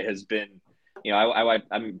 Illinois has been,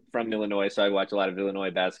 I'm from Illinois, so I watch a lot of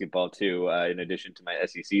Illinois basketball too, in addition to my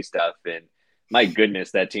SEC stuff. And my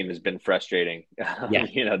goodness, that team has been frustrating.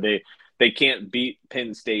 Yeah. They can't beat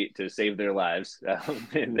Penn State to save their lives.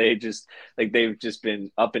 And they've just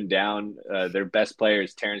been up and down. Their best player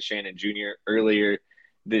is Terrence Shannon Jr. Earlier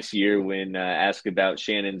this year, when asked about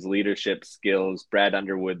Shannon's leadership skills, Brad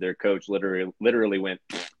Underwood, their coach, literally went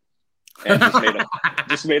and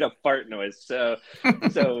just made a fart noise. So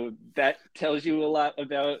that tells you a lot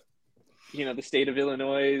about, the state of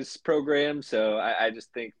Illinois' program. So I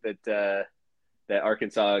just think that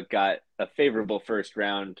Arkansas got a favorable first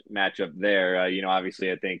round matchup there.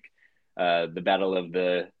 Obviously I think the battle of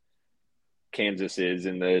the Kansas is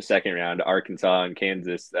in the second round, Arkansas and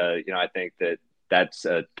Kansas. I think that's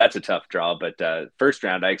a tough draw, but first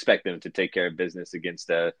round, I expect them to take care of business against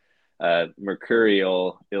a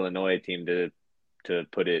mercurial Illinois team, to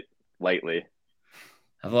put it lightly.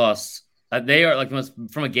 I've lost. They are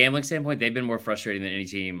from a gambling standpoint, they've been more frustrating than any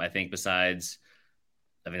team, I think, besides,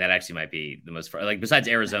 that actually might be the most, besides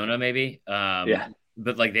Arizona, maybe. Yeah.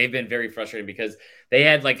 But they've been very frustrating because they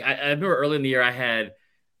had, I remember early in the year, I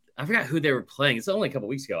forgot who they were playing. It's only a couple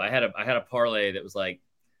weeks ago. I had a parlay that was I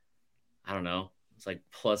don't know. It's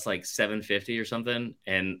plus 750 or something.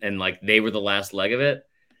 And they were the last leg of it,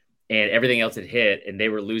 and everything else had hit, and they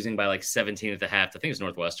were losing by 17 at the half. I think it was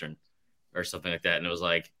Northwestern or something like that. And it was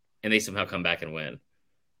and they somehow come back and win.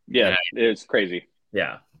 Yeah. It's crazy.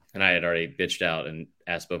 Yeah. And I had already bitched out and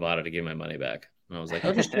asked Bovada to give my money back. And I was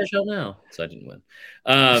I'll just cash out now. So I didn't win.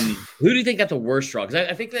 Who do you think got the worst draw? Because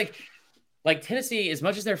I think Tennessee, as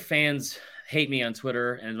much as their fans hate me on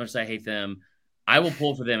Twitter and as much as I hate them, I will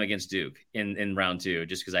pull for them against Duke in round 2,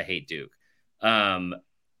 just because I hate Duke.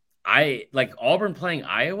 I Auburn playing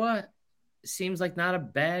Iowa seems not a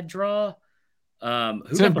bad draw.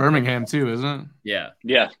 It's in Birmingham too, isn't it? Yeah.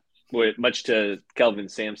 Yeah. Much to Kelvin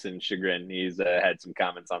Sampson's chagrin, he's had some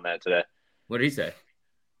comments on that today. What did he say?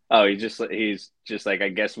 Oh, he's just I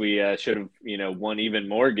guess we should have, won even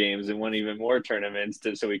more games and won even more tournaments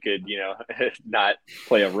so we could, not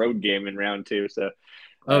play a road game in round 2. So,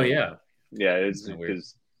 yeah. Yeah, it's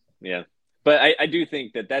because, yeah. But I do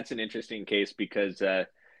think that that's an interesting case because,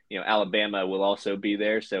 Alabama will also be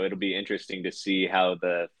there. So it'll be interesting to see how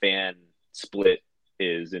the fan split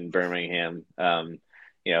is in Birmingham.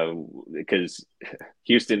 Because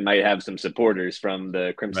Houston might have some supporters from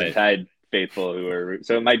the Crimson Tide faithful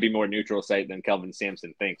so it might be more neutral site than Kelvin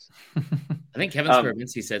Sampson thinks. I think Kevin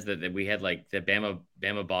Skravinsky says that we had that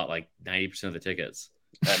Bama bought 90% of the tickets.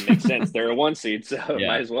 That makes sense. They're a 1 seed, so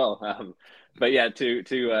might as well. But yeah,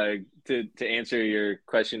 to answer your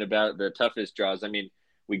question about the toughest draws,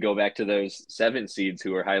 we go back to those 7 seeds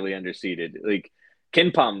who are highly underseeded.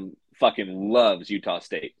 Ken Pom fucking loves Utah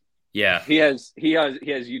State. Yeah, he has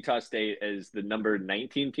Utah State as the number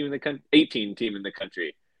 19 team in the country, 18 team in the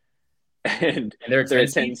country, and they're a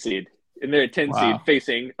 10 seed. And they're a 10 seed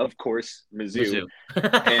facing, of course, Mizzou.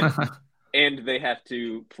 and they have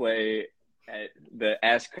to play at the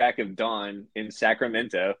ass crack of dawn in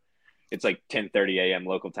Sacramento. It's 10:30 a.m.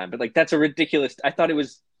 local time, but that's a ridiculous. I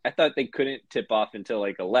thought they couldn't tip off until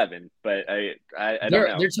 11, but I don't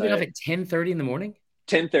know. They're tipping off at 10:30 in the morning.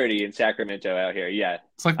 10:30 in Sacramento out here. Yeah,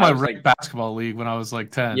 it's my rec basketball league when I was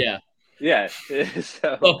 10. Yeah.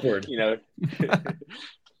 So upward.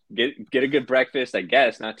 Get a good breakfast. I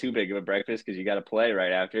guess not too big of a breakfast because you got to play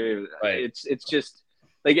right after. Right. It's just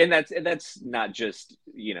and that's not just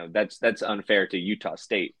that's unfair to Utah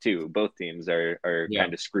State too. Both teams are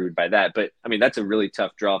kind of screwed by that. But that's a really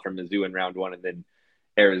tough draw for Mizzou in round 1 and then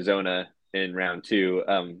Arizona in round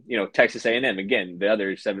 2. Texas A&M again, the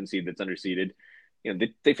other 7 seed that's underseeded.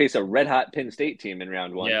 They face a red hot Penn State team in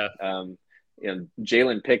round 1. Yeah.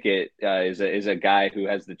 Jalen Pickett is a guy who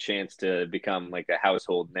has the chance to become a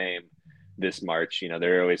household name this March.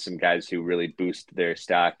 There are always some guys who really boost their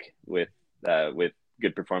stock with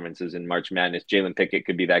good performances in March Madness. Jalen Pickett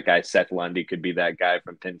could be that guy. Seth Lundy could be that guy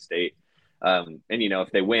from Penn State.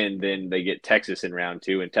 If they win, then they get Texas in round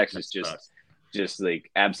 2, and Texas just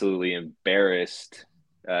absolutely embarrassed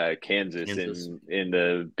Kansas in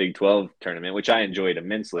the Big 12 tournament, which I enjoyed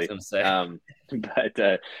immensely.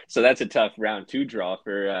 But so that's a tough round 2 draw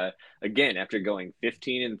for again, after going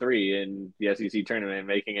 15-3 in the SEC tournament and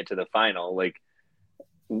making it to the final. Like,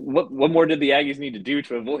 what more did the Aggies need to do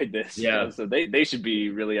to avoid this? Yeah. So they should be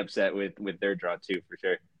really upset with their draw too, for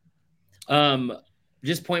sure.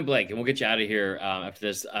 Just point blank, and we'll get you out of here after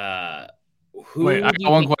this. Wait, I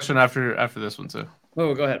got one question after this one too.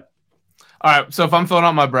 Oh, go ahead. All right, so if I'm filling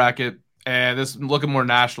out my bracket, and this is looking more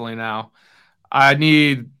nationally now, I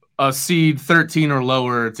need a seed 13 or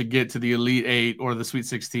lower to get to the Elite 8 or the Sweet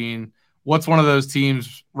 16. What's one of those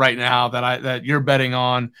teams right now that you're betting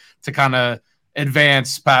on to kind of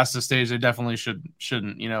advance past the stage they definitely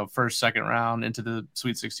shouldn't, first, second round into the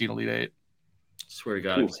Sweet 16 Elite 8? Swear to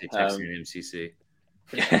God, if you say Texas and MCC.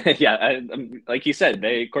 Yeah, like you said,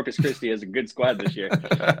 Corpus Christi has a good squad this year.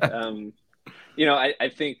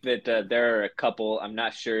 I think that there are a couple. I'm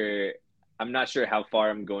not sure how far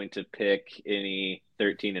I'm going to pick any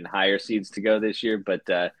 13 and higher seeds to go this year, but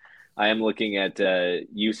I am looking at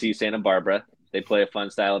UC Santa Barbara. They play a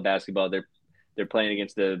fun style of basketball. They're playing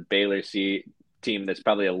against the Baylor team that's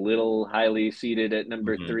probably a little highly seeded at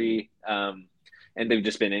number 3. And they've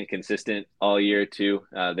just been inconsistent all year too.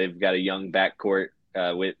 They've got a young backcourt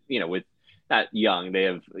with not young. They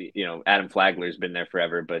have, Adam Flagler's been there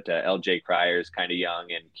forever, but LJ Cryer's kind of young,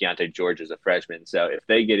 and Keontae George is a freshman. So if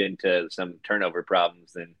they get into some turnover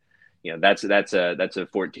problems, then that's a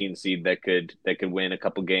 14 seed that could win a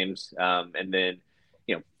couple games. And then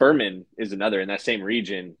Furman is another in that same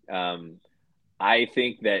region. I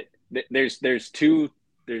think that there's two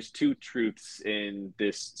truths in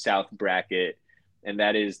this South bracket, and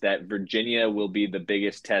that is that Virginia will be the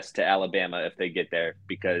biggest test to Alabama if they get there,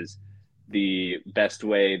 because the best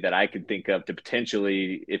way that I could think of to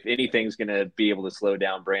potentially, if anything's going to be able to slow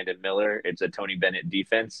down Brandon Miller, it's a Tony Bennett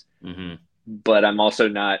defense. But I'm also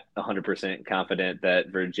not 100% confident that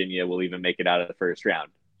Virginia will even make it out of the first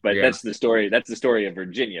round. But that's the story. That's the story of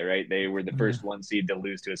Virginia, right? They were the first 1 seed to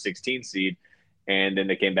lose to a 16 seed, and then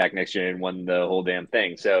they came back next year and won the whole damn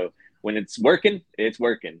thing. So when it's working, it's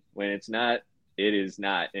working. When it's not, it is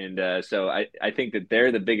not. And so I think that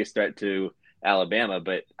they're the biggest threat to Alabama,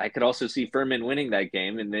 but I could also see Furman winning that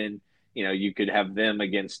game, and then you could have them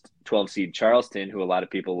against 12 seed Charleston, who a lot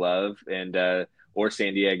of people love, and or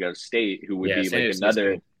San Diego State, who would be like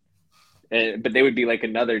another. But they would be like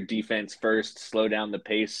another defense first, slow down the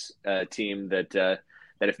pace team that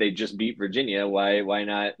if they just beat Virginia, why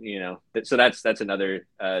not? So that's another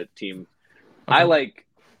team. Okay. I like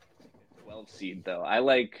 12 seed though. I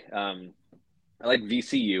like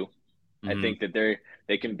VCU. I think that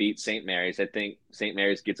they can beat St. Mary's. I think St.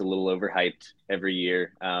 Mary's gets a little overhyped every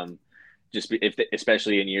year,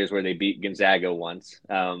 especially in years where they beat Gonzaga once.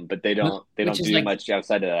 But they don't do much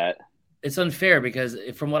outside of that. It's unfair because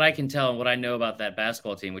from what I can tell and what I know about that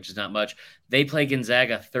basketball team, which is not much, they play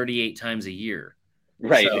Gonzaga 38 times a year.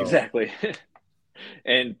 Right, so. Exactly.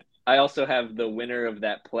 And I also have the winner of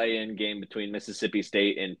that play-in game between Mississippi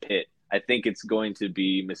State and Pitt. I think it's going to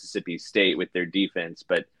be Mississippi State with their defense,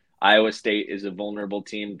 but Iowa State is a vulnerable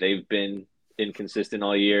team. They've been inconsistent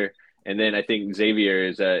all year. And then I think Xavier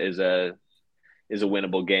is a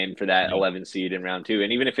winnable game for that 11 seed in round 2.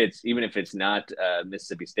 And even if it's not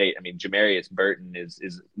Mississippi State, I mean, Jamarius Burton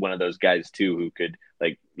is one of those guys too who could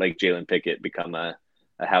like Jalen Pickett become a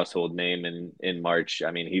household name in March.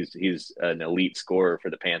 I mean, he's an elite scorer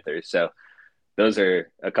for the Panthers. So those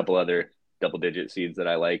are a couple other double-digit seeds that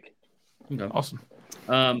I like. Okay. Awesome.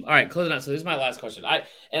 All right, closing out. So this is my last question.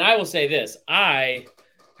 I will say this.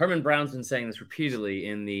 Herman Brown's been saying this repeatedly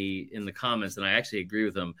in the comments, and I actually agree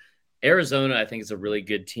with him. Arizona, I think, is a really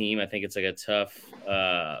good team. I think it's like a tough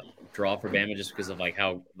draw for Bama just because of like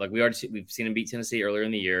how we've seen them beat Tennessee earlier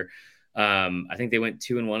in the year. I think they went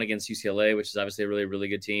 2-1 against UCLA, which is obviously a really, really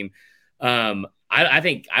good team. I don't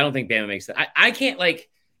think Bama makes it.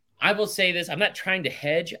 I will say this. I'm not trying to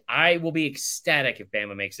hedge. I will be ecstatic if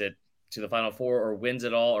Bama makes it to the Final Four or wins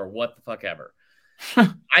it all or what the fuck ever.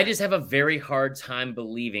 I just have a very hard time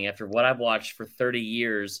believing after what I've watched for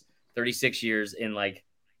 36 years in like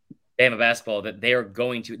Bama basketball that they are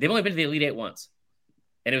going to – they've only been to the Elite Eight once.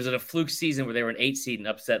 And it was at a fluke season where they were an 8 seed and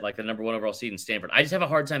upset like the number 1 overall seed in Stanford. I just have a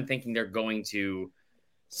hard time thinking they're going to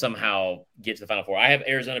somehow get to the Final Four. I have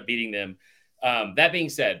Arizona beating them. That being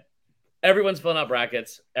said, everyone's filling out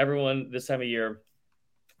brackets. Everyone this time of year,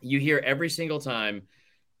 you hear every single time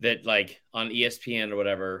that like on ESPN or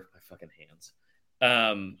whatever, my fucking hands,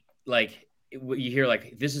 like you hear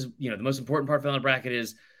like this is, the most important part of filling out a bracket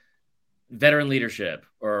is veteran leadership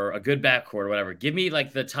or a good backcourt or whatever. Give me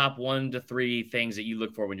like the top 1 to 3 things that you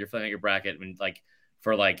look for when you're filling out your bracket and like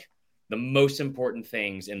for like the most important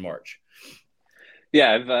things in March?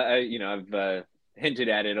 Yeah, I've hinted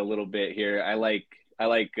at it a little bit here. I like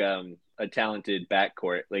a talented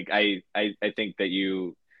backcourt. Like I think that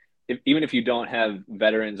even if you don't have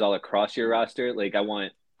veterans all across your roster, like I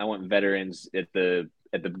want veterans at the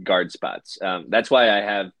guard spots. That's why I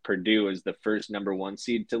have Purdue as the first number 1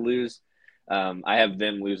 seed to lose. I have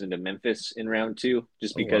them losing to Memphis in round 2,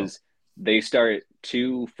 just because they start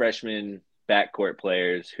 2 freshman backcourt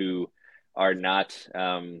players who are not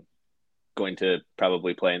going to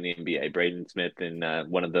probably play in the NBA. Braden Smith and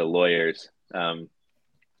one of the lawyers.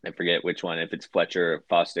 I forget which one, if it's Fletcher or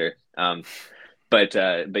Foster. But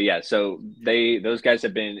yeah, so those guys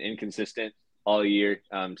have been inconsistent all year.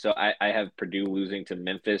 So I have Purdue losing to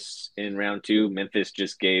Memphis in round 2. Memphis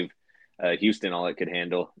just gave Houston all it could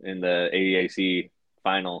handle in the AAC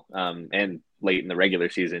final and late in the regular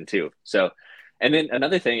season too. So, and then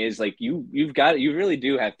another thing is like you really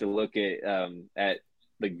do have to look at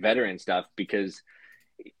like veteran stuff, because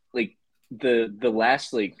like the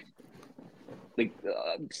last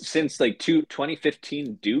since like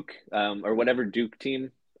 2015 Duke or whatever Duke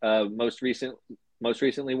team most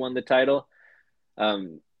recently won the title,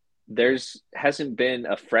 there's hasn't been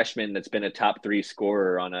a freshman that's been a top 3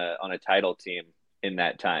 scorer on a title team in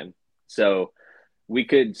that time. So we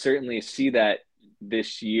could certainly see that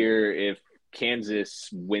this year if Kansas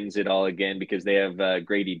wins it all again, because they have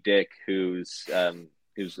Grady Dick, who's a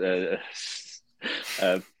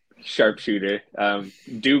sharpshooter.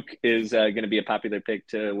 Duke is going to be a popular pick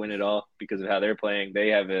to win it all because of how they're playing. They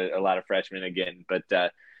have a lot of freshmen again, but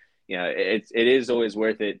it is always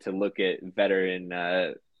worth it to look at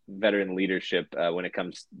veteran leadership when it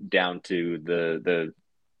comes down to the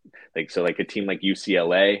like a team like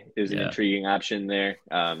UCLA is an intriguing option there.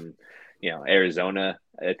 Arizona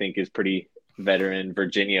I think is pretty veteran.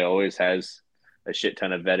 Virginia always has a shit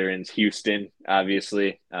ton of veterans. Houston,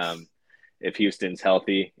 obviously, if Houston's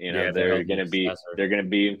healthy, they're going to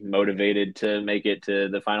be motivated to make it to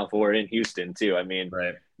the Final Four in Houston too. I mean,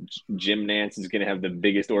 right. Jim Nance is going to have the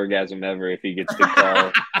biggest orgasm ever if he gets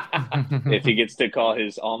to call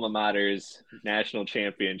his alma mater's national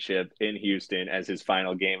championship in Houston as his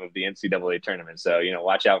final game of the NCAA tournament. So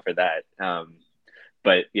watch out for that.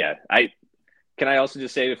 But yeah, can I also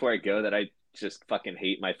just say before I go that I just fucking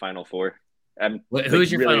hate my Final Four.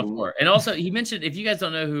 Who's your Final Four? And also, he mentioned, if you guys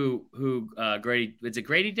don't know who Grady, is it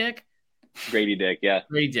Grady Dick? Grady Dick, yeah.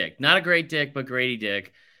 Grady Dick, not a great dick, but Grady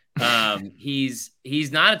Dick. He's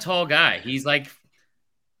not a tall guy. He's like,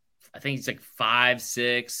 I think he's like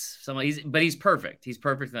 5'6", something. But he's perfect. He's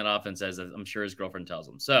perfect in that offense, as I'm sure his girlfriend tells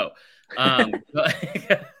him. So, Adam,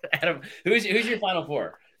 who's your Final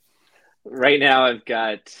Four? Right now, I've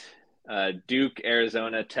got Duke,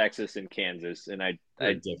 Arizona, Texas, and Kansas, and I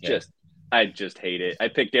just hate it. I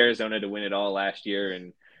picked Arizona to win it all last year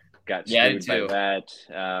and got screwed by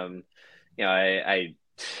that.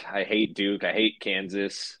 I hate Duke. I hate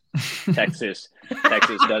Kansas. Texas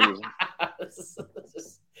does.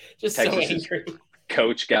 Just Texas so angry.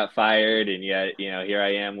 Coach got fired, and yet here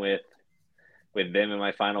I am with them in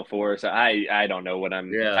my Final Four. So I don't know what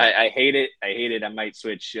I'm. Yeah. I hate it. I might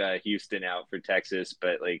switch Houston out for Texas,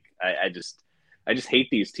 but like I just hate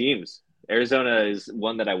these teams. Arizona is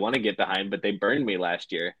one that I want to get behind, but they burned me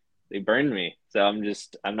last year. They burned me, so I'm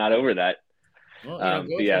not over that. Well, go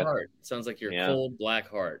with your heart. It sounds like your cold black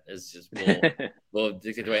heart is just will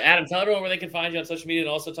addicted away. Adam, tell everyone where they can find you on social media, and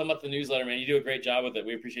also tell them about the newsletter, man. You do a great job with it.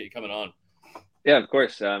 We appreciate you coming on. Yeah, of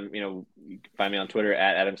course. You can find me on Twitter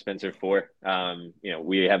at AdamSpencer4.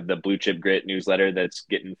 We have the Blue Chip Grit newsletter that's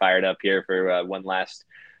getting fired up here for one last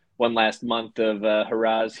month of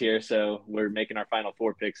hurrahs here. So we're making our Final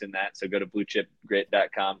Four picks in that. So go to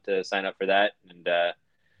bluechipgrit.com to sign up for that.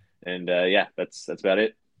 And yeah, that's about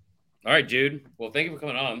it. All right, Jude. Well, thank you for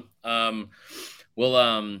coming on.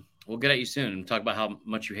 We'll get at you soon and talk about how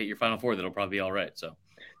much you hate your Final Four. That'll probably be all right. So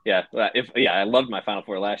yeah, I loved my Final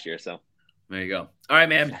Four last year. So there you go. All right,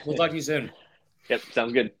 man. We'll talk to you soon. Yep,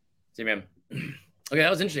 sounds good. See you, man. Okay, that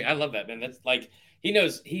was interesting. I love that, man. That's like he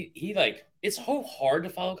knows he like it's so hard to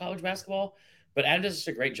follow college basketball, but Adam does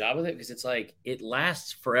such a great job with it because it's like it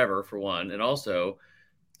lasts forever for one, and also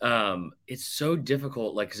it's so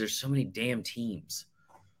difficult, like because there's so many damn teams.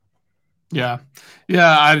 Yeah.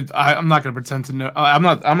 I'm not going to pretend to know. I'm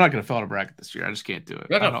not going to fill out a bracket this year. I just can't do it.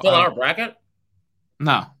 You're not going to fill out a bracket?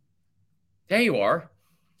 No. Yeah, you are.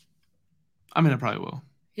 I mean, I probably will.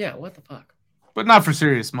 Yeah, what the fuck? But not for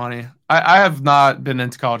serious money. I have not been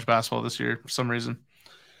into college basketball this year for some reason.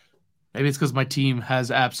 Maybe it's because my team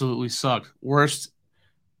has absolutely sucked. Worst.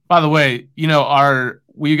 By the way,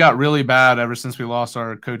 we got really bad ever since we lost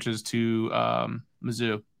our coaches to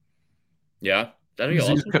Mizzou. Yeah. That'd be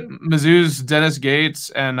awesome. Mizzou's Dennis Gates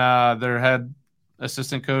and their head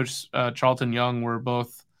assistant coach, Charlton Young, were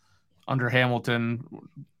both under Hamilton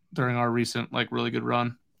during our recent, really good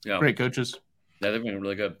run. Yeah. Great coaches. Yeah, they've been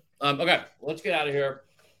really good. Okay, let's get out of here.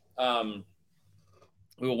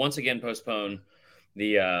 We will once again postpone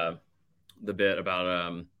the bit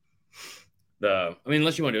about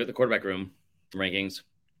unless you want to do it, the quarterback room rankings.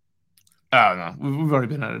 Oh, no. We've already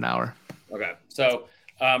been at an hour. Okay. So,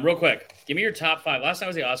 real quick, give me your top 5. Last time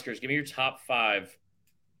was the Oscars. Give me your top 5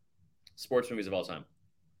 sports movies of all time.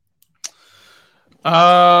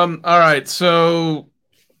 All right. So,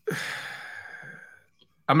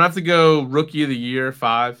 I'm going to have to go Rookie of the Year,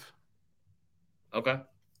 5. Okay.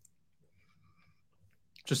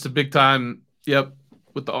 Just a big time,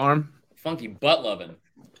 with the arm. Funky butt loving.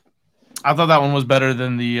 I thought that one was better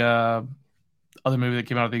than the other movie that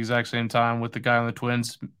came out at the exact same time with the guy on the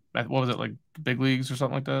Twins. What was it, like Big Leagues or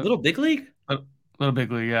something like that? Little Big League? Little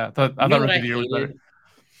Big League, yeah. I thought Rookie of the Year was better.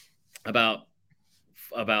 About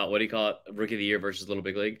what do you call it? Rookie of the Year versus Little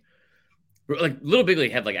Big League? Like Little Big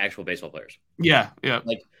League had actual baseball players. Yeah.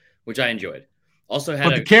 Which I enjoyed. Also had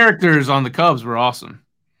but the characters on the Cubs were awesome.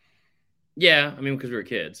 Yeah, because we were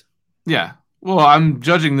kids. Yeah. Well, I'm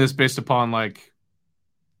judging this based upon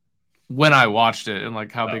when I watched it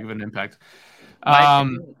and how big of an impact.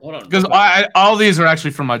 Hold on. Because all these are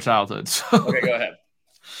actually from my childhood. So. Okay, go ahead.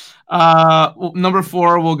 Number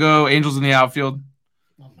 4, we'll go Angels in the Outfield.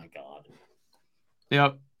 Oh my God.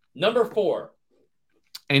 Yep. Number 4.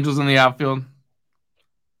 Angels in the Outfield.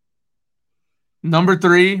 Number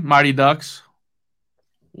 3, Mighty Ducks.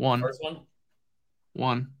 1. First one?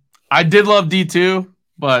 1. I did love D2,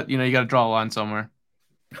 but you got to draw a line somewhere.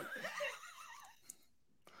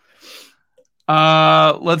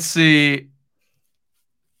 Let's see.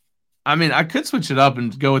 I could switch it up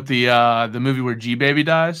and go with the movie where G-Baby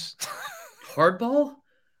dies. Hardball?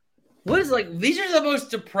 What is these are the most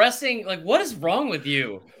depressing, what is wrong with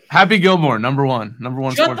you? Happy Gilmore, number 1. Number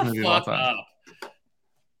 1 Shut sports movie of all fuck time. up.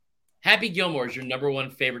 Happy Gilmore is your number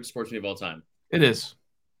 1 favorite sports movie of all time. It is.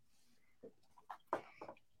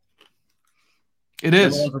 It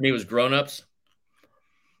is. Number 1 for me was Grown Ups.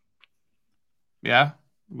 Yeah?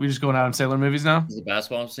 We just going out on Sailor movies now? Is the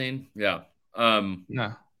basketball scene? Yeah.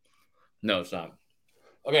 No. No, it's not.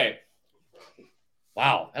 Okay.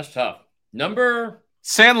 Wow, that's tough.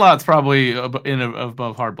 Sandlot's probably above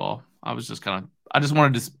Hardball. I just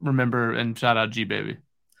wanted to remember and shout out G-Baby.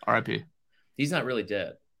 R.I.P. He's not really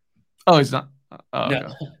dead. Oh, he's not? Oh, no.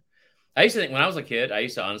 Okay. I used to think, when I was a kid, I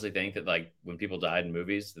used to honestly think that when people died in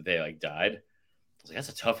movies, that they died. I was like, that's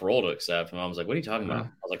a tough role to accept. And Mom was like, what are you talking about? I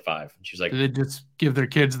was 5. And she was like, did they just give their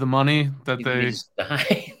kids the money that they just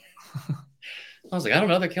die? I was like, I don't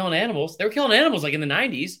know. They're killing animals. They were killing animals in the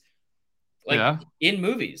 90s. In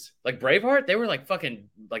movies. Braveheart, they were fucking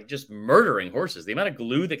just murdering horses. The amount of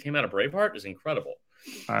glue that came out of Braveheart is incredible.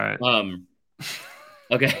 All right.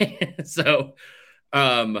 Okay. So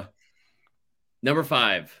number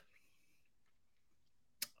 5.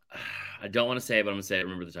 I don't want to say it, but I'm gonna say it.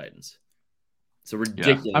 Remember the Titans. It's a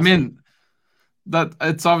ridiculous. Yeah. That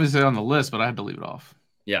it's obviously on the list, but I had to leave it off.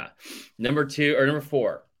 Yeah. Number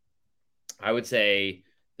 4. I would say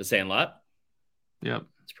The Sandlot. Yep.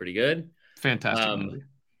 It's pretty good. Fantastic movie.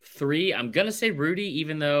 3, I'm going to say Rudy,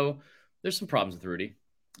 even though there's some problems with Rudy.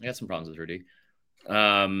 I got some problems with Rudy.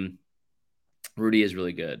 Rudy is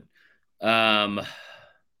really good. Fuck. I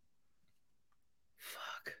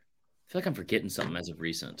feel like I'm forgetting something as of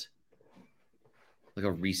recent. A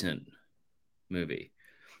recent movie.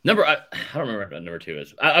 I don't remember what number 2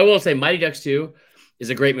 is. I will say Mighty Ducks 2 is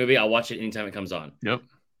a great movie. I'll watch it anytime it comes on. Yep.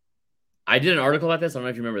 I did an article about this. I don't know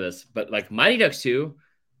if you remember this, but Mighty Ducks 2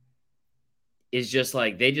 is just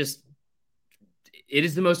it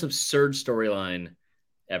is the most absurd storyline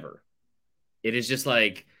ever. It is just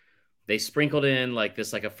they sprinkled in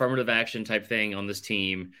this affirmative action type thing on this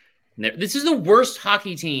team. This is the worst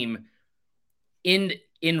hockey team in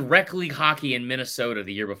rec league hockey in Minnesota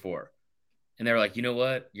the year before. And they were like, you know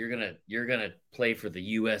what? You're gonna play for the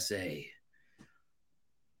USA.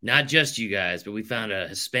 Not just you guys, but we found a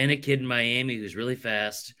Hispanic kid in Miami who's really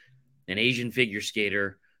fast, an Asian figure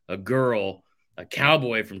skater, a girl, a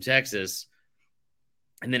cowboy from Texas,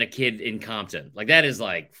 and then a kid in Compton. That is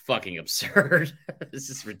fucking absurd. This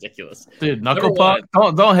is ridiculous. Dude, knuckle puck?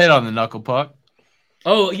 Don't hit on the knuckle puck.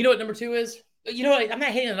 Oh, you know what number 2 is? You know what? I'm not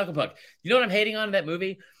hating on knuckle puck. You know what I'm hating on in that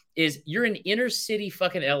movie? Is you're in inner city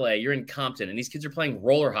fucking LA, you're in Compton, and these kids are playing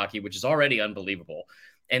roller hockey, which is already unbelievable.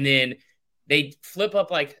 And then they flip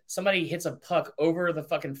up somebody hits a puck over the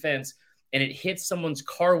fucking fence, and it hits someone's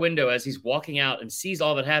car window as he's walking out and sees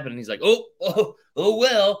all that happened. And he's like, oh,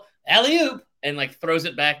 well, alley-oop, and like throws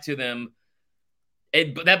it back to them.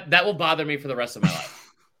 That will bother me for the rest of my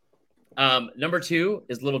life. Number 2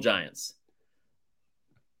 is Little Giants.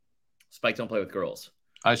 Spike don't play with girls.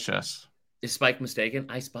 Ice chest. Is Spike mistaken?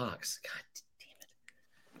 Icebox. God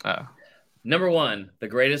damn it. Oh. Number 1, the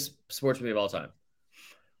greatest sports movie of all time.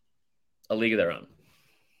 A League of Their Own.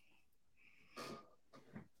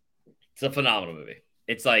 It's a phenomenal movie.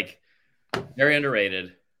 It's like very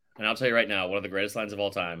underrated. And I'll tell you right now, one of the greatest lines of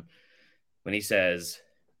all time when he says,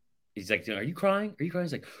 he's like, are you crying? Are you crying?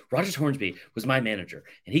 He's like, Rogers Hornsby was my manager,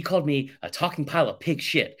 and he called me a talking pile of pig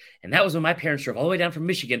shit. And that was when my parents drove all the way down from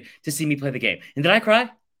Michigan to see me play the game. And did I cry?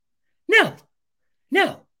 No.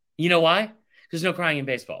 You know why? Because there's no crying in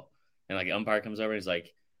baseball. And like the umpire comes over and he's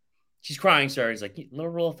like, she's crying, sir. He's like,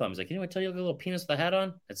 little rule of thumb. He's like, anyone tell you a little penis with a hat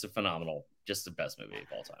on? It's a phenomenal, just the best movie of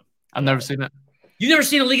all time. I've never seen it. You've never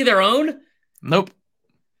seen A League of Their Own? Nope.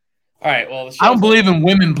 All right, well, I don't believe in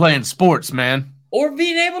women playing sports, man. Or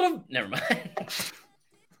being able to. Never mind.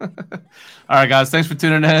 All right, guys. Thanks for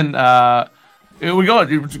tuning in. We go. I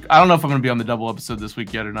don't know if I'm going to be on the double episode this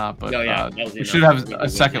week yet or not, but we should have a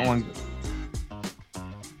second one.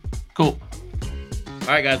 Cool. All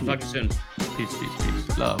right, guys. Talk to you soon.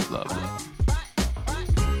 Peace. Love.